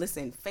 You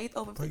listen. Faith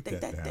over Break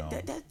faith. that down.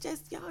 That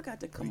just y'all got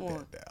to come Break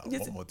on. that down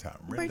Just one more time.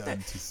 break Render that-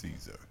 unto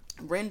Caesar.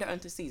 Render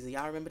unto Caesar.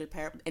 Y'all remember the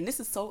parable? And this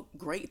is so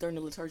great during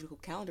the liturgical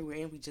calendar we're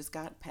in. We just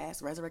got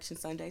past Resurrection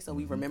Sunday, so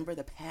we remember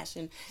the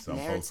passion Some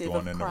folks narrative going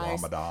of into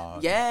Christ.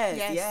 Ramadan.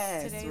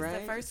 Yes, today's right?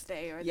 the first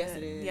day, or Yes,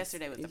 it is.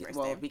 yesterday was the first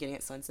well, day. beginning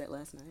at sunset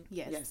last night.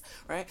 Yes.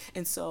 Right?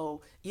 And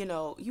so,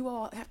 you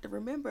all have to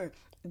remember,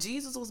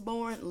 Jesus was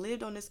born,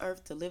 lived on this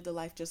earth to live the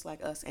life just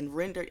like us, and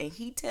rendered, and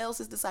he tells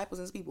his disciples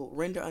and his people,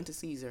 render unto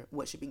Caesar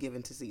what should be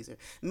given to Caesar.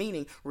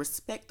 Meaning,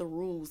 respect the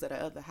rules that are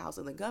of the house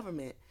of the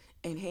government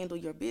and handle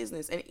your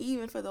business. And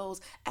even for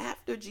those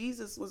after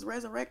Jesus was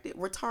resurrected,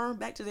 return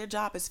back to their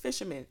job as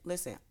fishermen.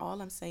 Listen,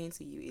 all I'm saying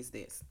to you is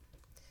this,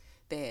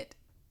 that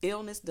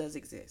illness does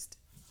exist.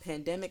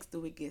 Pandemics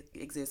do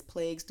exist.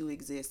 Plagues do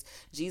exist.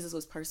 Jesus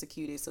was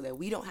persecuted so that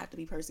we don't have to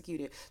be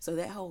persecuted. So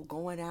that whole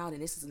going out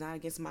and this is not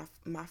against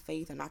my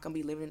faith. I'm not going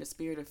to be living in the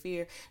spirit of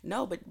fear.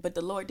 No, but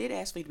the Lord did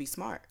ask for you to be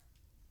smart.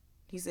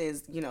 He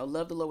says,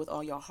 love the Lord with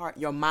all your heart,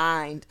 your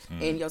mind,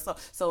 and your soul.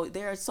 So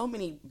there are so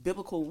many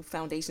biblical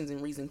foundations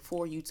and reasons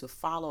for you to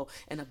follow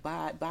and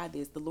abide by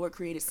this. The Lord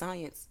created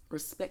science.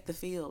 Respect the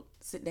field.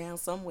 Sit down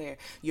somewhere.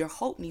 Your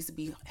hope needs to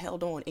be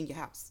held on in your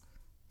house.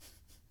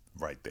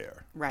 Right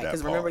there. Right,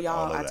 because remember,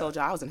 y'all, I told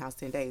y'all I was in the house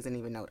 10 days, didn't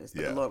even notice,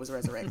 but the Lord was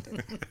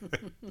resurrected.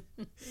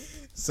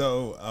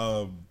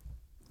 So,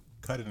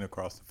 cutting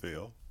across the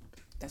field.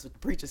 That's what the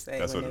preachers say.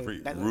 That's what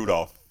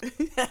Rudolph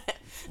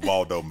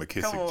Waldo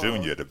McKissick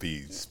Jr. to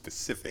be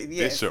specific.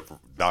 Yes. Bishop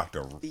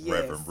Dr.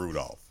 Reverend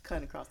Rudolph.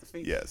 Cutting across the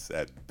field. Yes,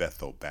 at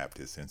Bethel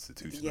Baptist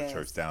Institutional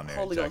Church down there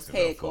Holy in Ghost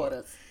Jacksonville,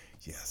 headquarters. Florida.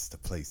 Yes, the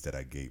place that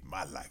I gave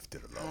my life to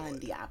the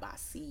Lord.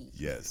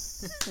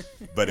 Yes.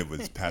 But it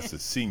was Pastor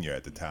Senior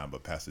at the time,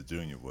 but Pastor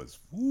Junior was,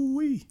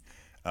 woo-wee.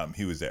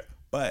 He was there.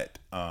 But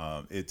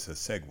it's a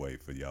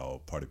segue for y'all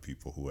party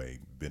people who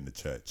ain't been to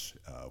church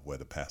where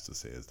the pastor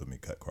says, let me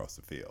cut across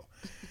the field.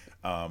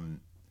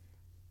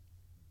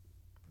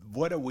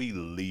 What are we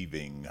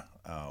leaving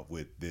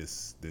with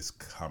this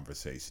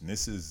conversation?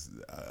 This is,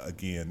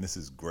 again, this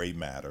is Gray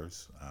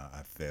Matters.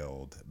 I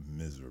failed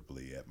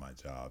miserably at my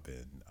job.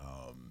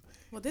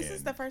 Well, this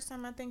is the first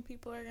time I think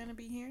people are going to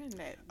be hearing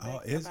that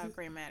about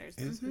Gray Matters.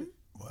 Is it?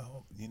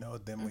 Well,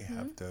 then we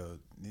have to,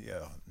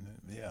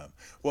 yeah.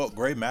 Well,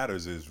 Gray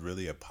Matters is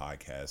really a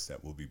podcast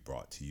that will be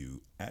brought to you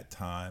at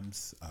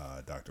times.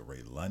 Dr.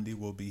 Ray Lundy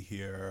will be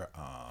here,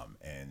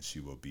 and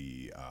she will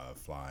be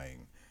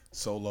flying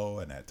solo,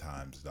 and at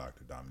times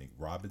Dr. Dominique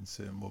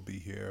Robinson will be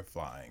here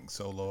flying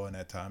solo, and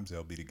at times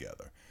they'll be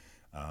together.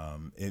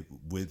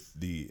 With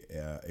the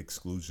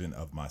exclusion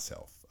of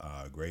myself.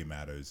 Gray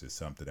Matters is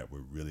something that we're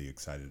really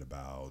excited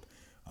about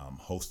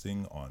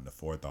hosting on the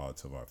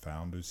forethoughts of our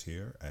founders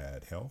here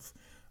at Health.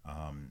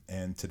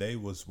 And today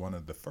was one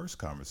of the first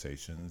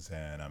conversations,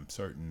 and I'm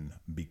certain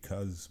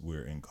because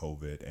we're in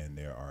COVID and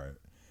there are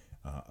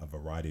a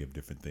variety of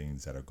different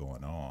things that are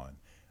going on,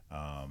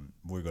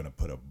 we're going to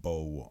put a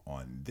bow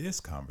on this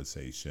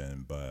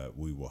conversation, but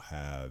we will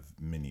have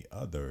many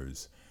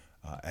others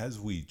as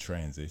we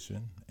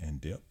transition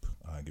and dip,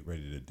 get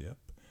ready to dip.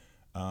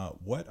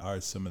 What are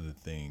some of the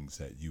things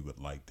that you would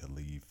like to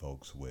leave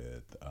folks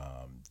with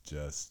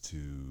just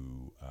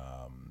to,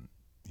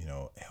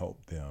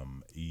 help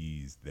them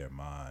ease their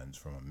minds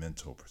from a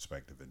mental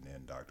perspective, and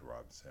then Dr.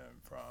 Robinson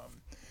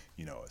from,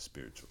 a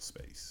spiritual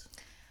space?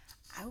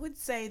 I would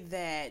say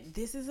that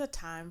this is a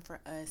time for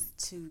us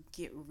to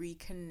get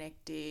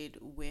reconnected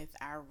with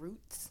our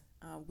roots.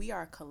 We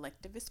are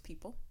collectivist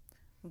people.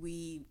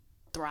 We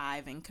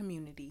thrive in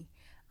community.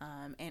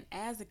 And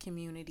as a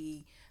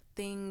community,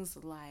 things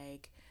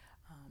like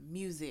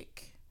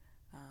music,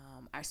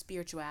 our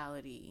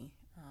spirituality,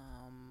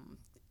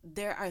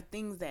 there are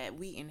things that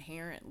we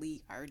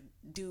inherently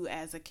do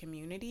as a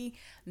community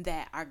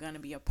that are going to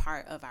be a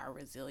part of our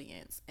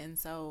resilience. And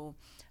so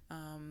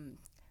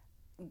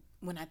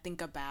when I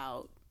think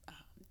about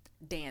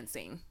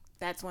dancing,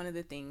 that's one of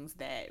the things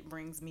that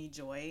brings me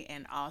joy.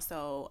 And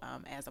also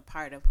as a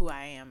part of who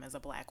I am as a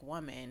Black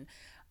woman,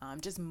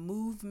 just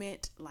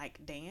movement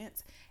like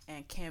dance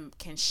and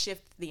can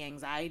shift the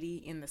anxiety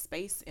in the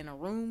space in a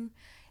room.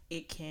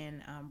 It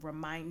can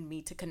remind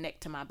me to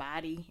connect to my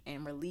body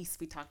and release.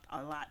 We talked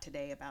a lot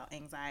today about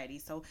anxiety.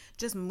 So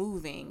just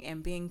moving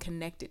and being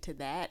connected to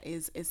that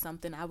is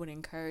something I would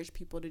encourage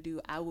people to do.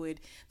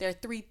 There are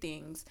three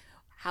things: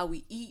 how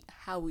we eat,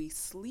 how we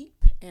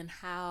sleep, and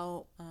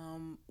how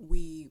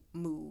we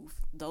move.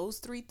 Those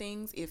three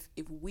things, if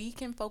we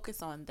can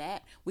focus on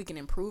that, we can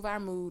improve our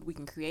mood. We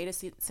can create a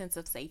sense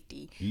of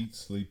safety. Eat,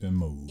 sleep, and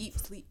move. Eat,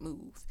 sleep,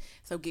 move.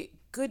 So get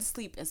good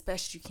sleep as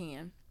best you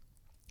can.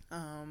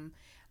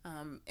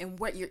 And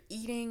what you're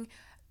eating.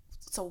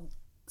 So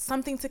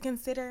something to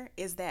consider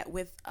is that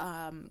with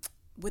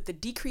the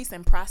decrease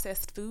in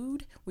processed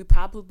food, we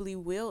probably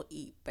will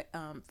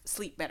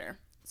sleep better.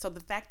 So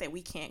the fact that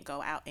we can't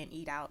go out and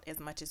eat out as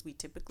much as we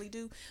typically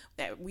do,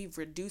 that we've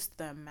reduced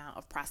the amount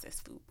of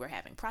processed food we're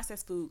having.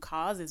 Processed food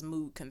causes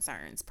mood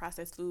concerns.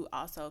 Processed food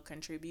also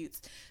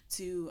contributes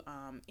to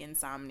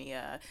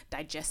insomnia,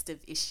 digestive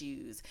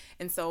issues.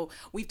 And so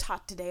we've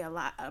talked today a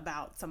lot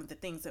about some of the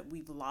things that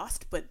we've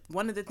lost, but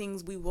one of the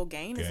things we will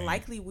gain is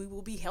likely we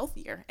will be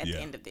healthier at the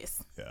end of this.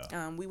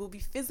 Yeah. We will be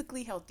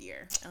physically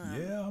healthier.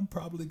 I'm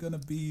probably going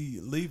to be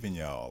leaving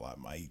y'all. I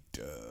might,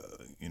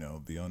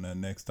 be on that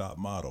Next Top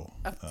Model.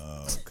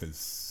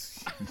 Because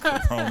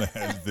Corona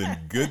has been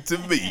good to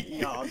me.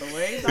 Y'all, the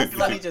way Dr.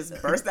 Lundy just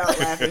burst out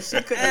laughing,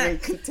 she couldn't even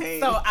contain.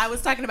 So I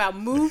was talking about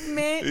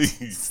movement,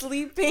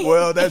 sleeping.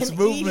 Well, that's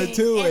movement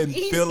too, and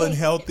feeling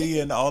healthy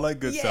and all that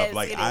good stuff.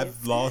 Like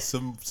I've lost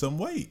some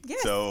weight.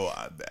 Yes. So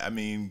I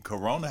mean,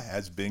 Corona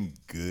has been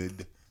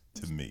good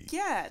to me.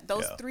 Yeah,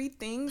 those three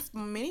things.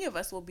 Many of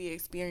us will be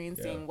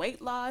experiencing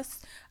weight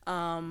loss.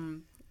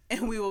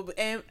 And we will.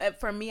 And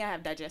for me, I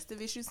have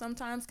digestive issues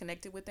sometimes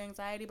connected with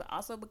anxiety, but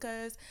also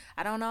because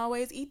I don't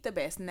always eat the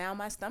best. Now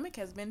my stomach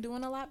has been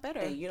doing a lot better.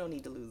 Hey, you don't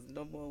need to lose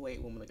no more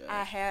weight, woman of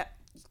God.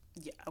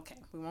 Yeah, okay,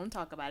 we won't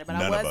talk about it, but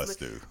None I of was us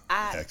do,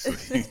 I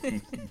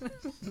actually.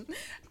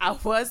 I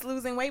was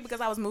losing weight because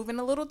I was moving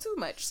a little too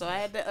much, so I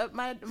had to up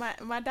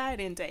my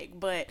diet intake.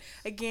 But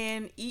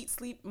again, eat,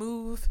 sleep,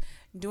 move,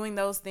 doing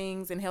those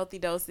things in healthy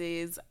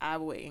doses, I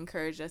would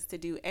encourage us to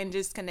do, and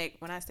just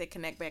connect. When I say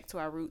connect back to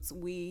our roots,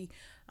 we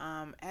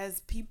as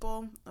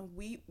people,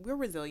 we're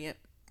resilient.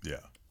 Yeah.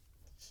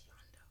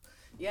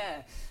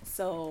 Yeah.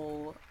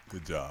 So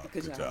Good job.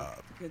 Good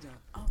job. Good job.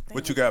 Oh,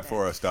 What you got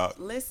for us, Doc?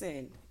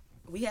 Listen,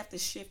 we have to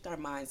shift our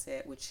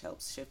mindset, which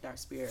helps shift our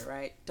spirit,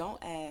 right?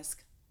 Don't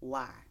ask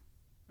why.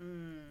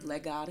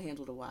 Let God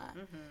handle the why.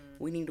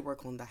 We need to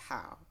work on the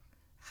how.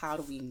 How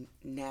do we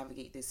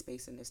navigate this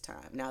space in this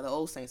time? Now, the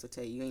old saints will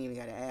tell you, you ain't even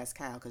got to ask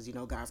how, because you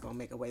know God's going to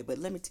make a way. But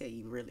let me tell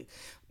you, really,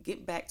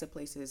 get back to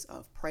places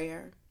of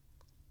prayer,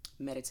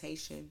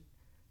 meditation,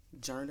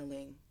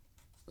 journaling,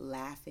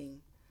 laughing,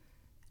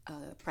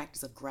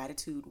 practice of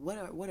gratitude.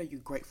 What are you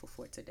grateful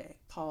for today?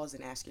 Pause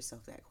and ask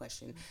yourself that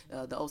question.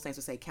 The old saints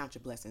would say, count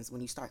your blessings. When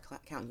you start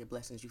counting your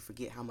blessings, you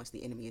forget how much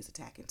the enemy is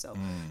attacking. So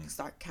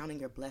start counting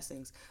your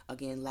blessings.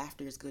 Again,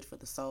 laughter is good for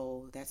the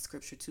soul. That's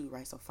scripture too,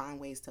 right? So find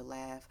ways to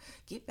laugh.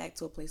 Get back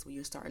to a place where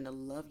you're starting to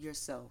love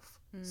yourself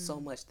so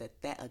much that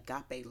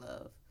agape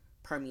love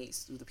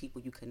permeates through the people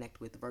you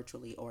connect with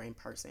virtually or in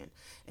person.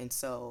 And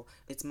so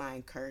it's my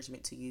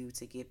encouragement to you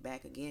to get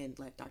back again,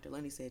 like Dr.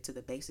 Lundy said, to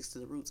the basics, to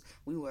the roots.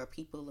 We were a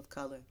people of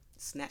color,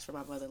 snatched from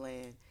our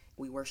motherland.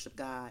 We worship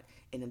God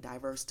in the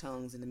diverse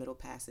tongues in the Middle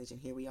Passage, and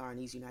here we are in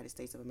these United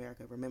States of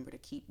America. Remember to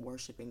keep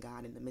worshiping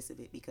God in the midst of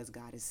it, because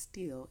God is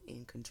still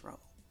in control.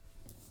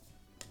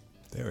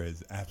 There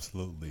is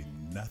absolutely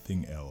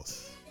nothing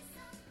else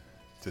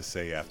to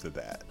say after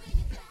that.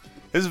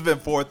 This has been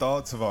Four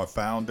Thoughts of our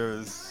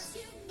founders,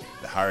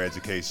 the Higher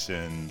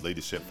Education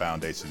Leadership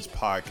Foundation's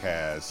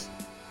podcast,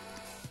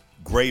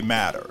 Gray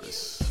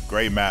Matters.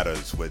 Gray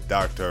Matters with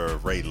Dr.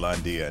 Ray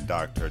Lundy and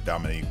Dr.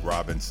 Dominique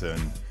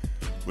Robinson.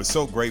 We're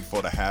so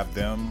grateful to have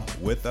them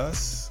with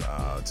us,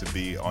 to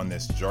be on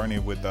this journey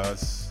with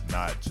us,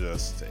 not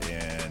just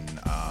in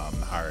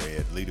higher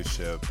ed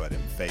leadership, but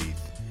in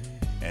faith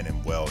and in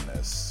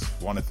wellness.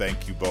 I want to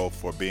thank you both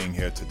for being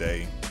here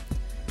today.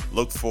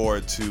 Look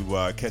forward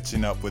to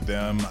catching up with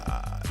them.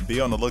 Be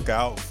on the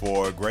lookout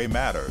for Gray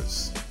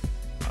Matters.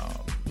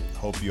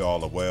 Hope you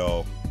all are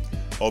well.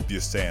 Hope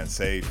you're staying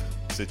safe.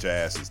 Sit your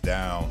asses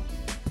down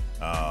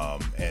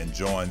and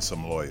join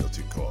some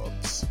loyalty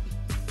clubs.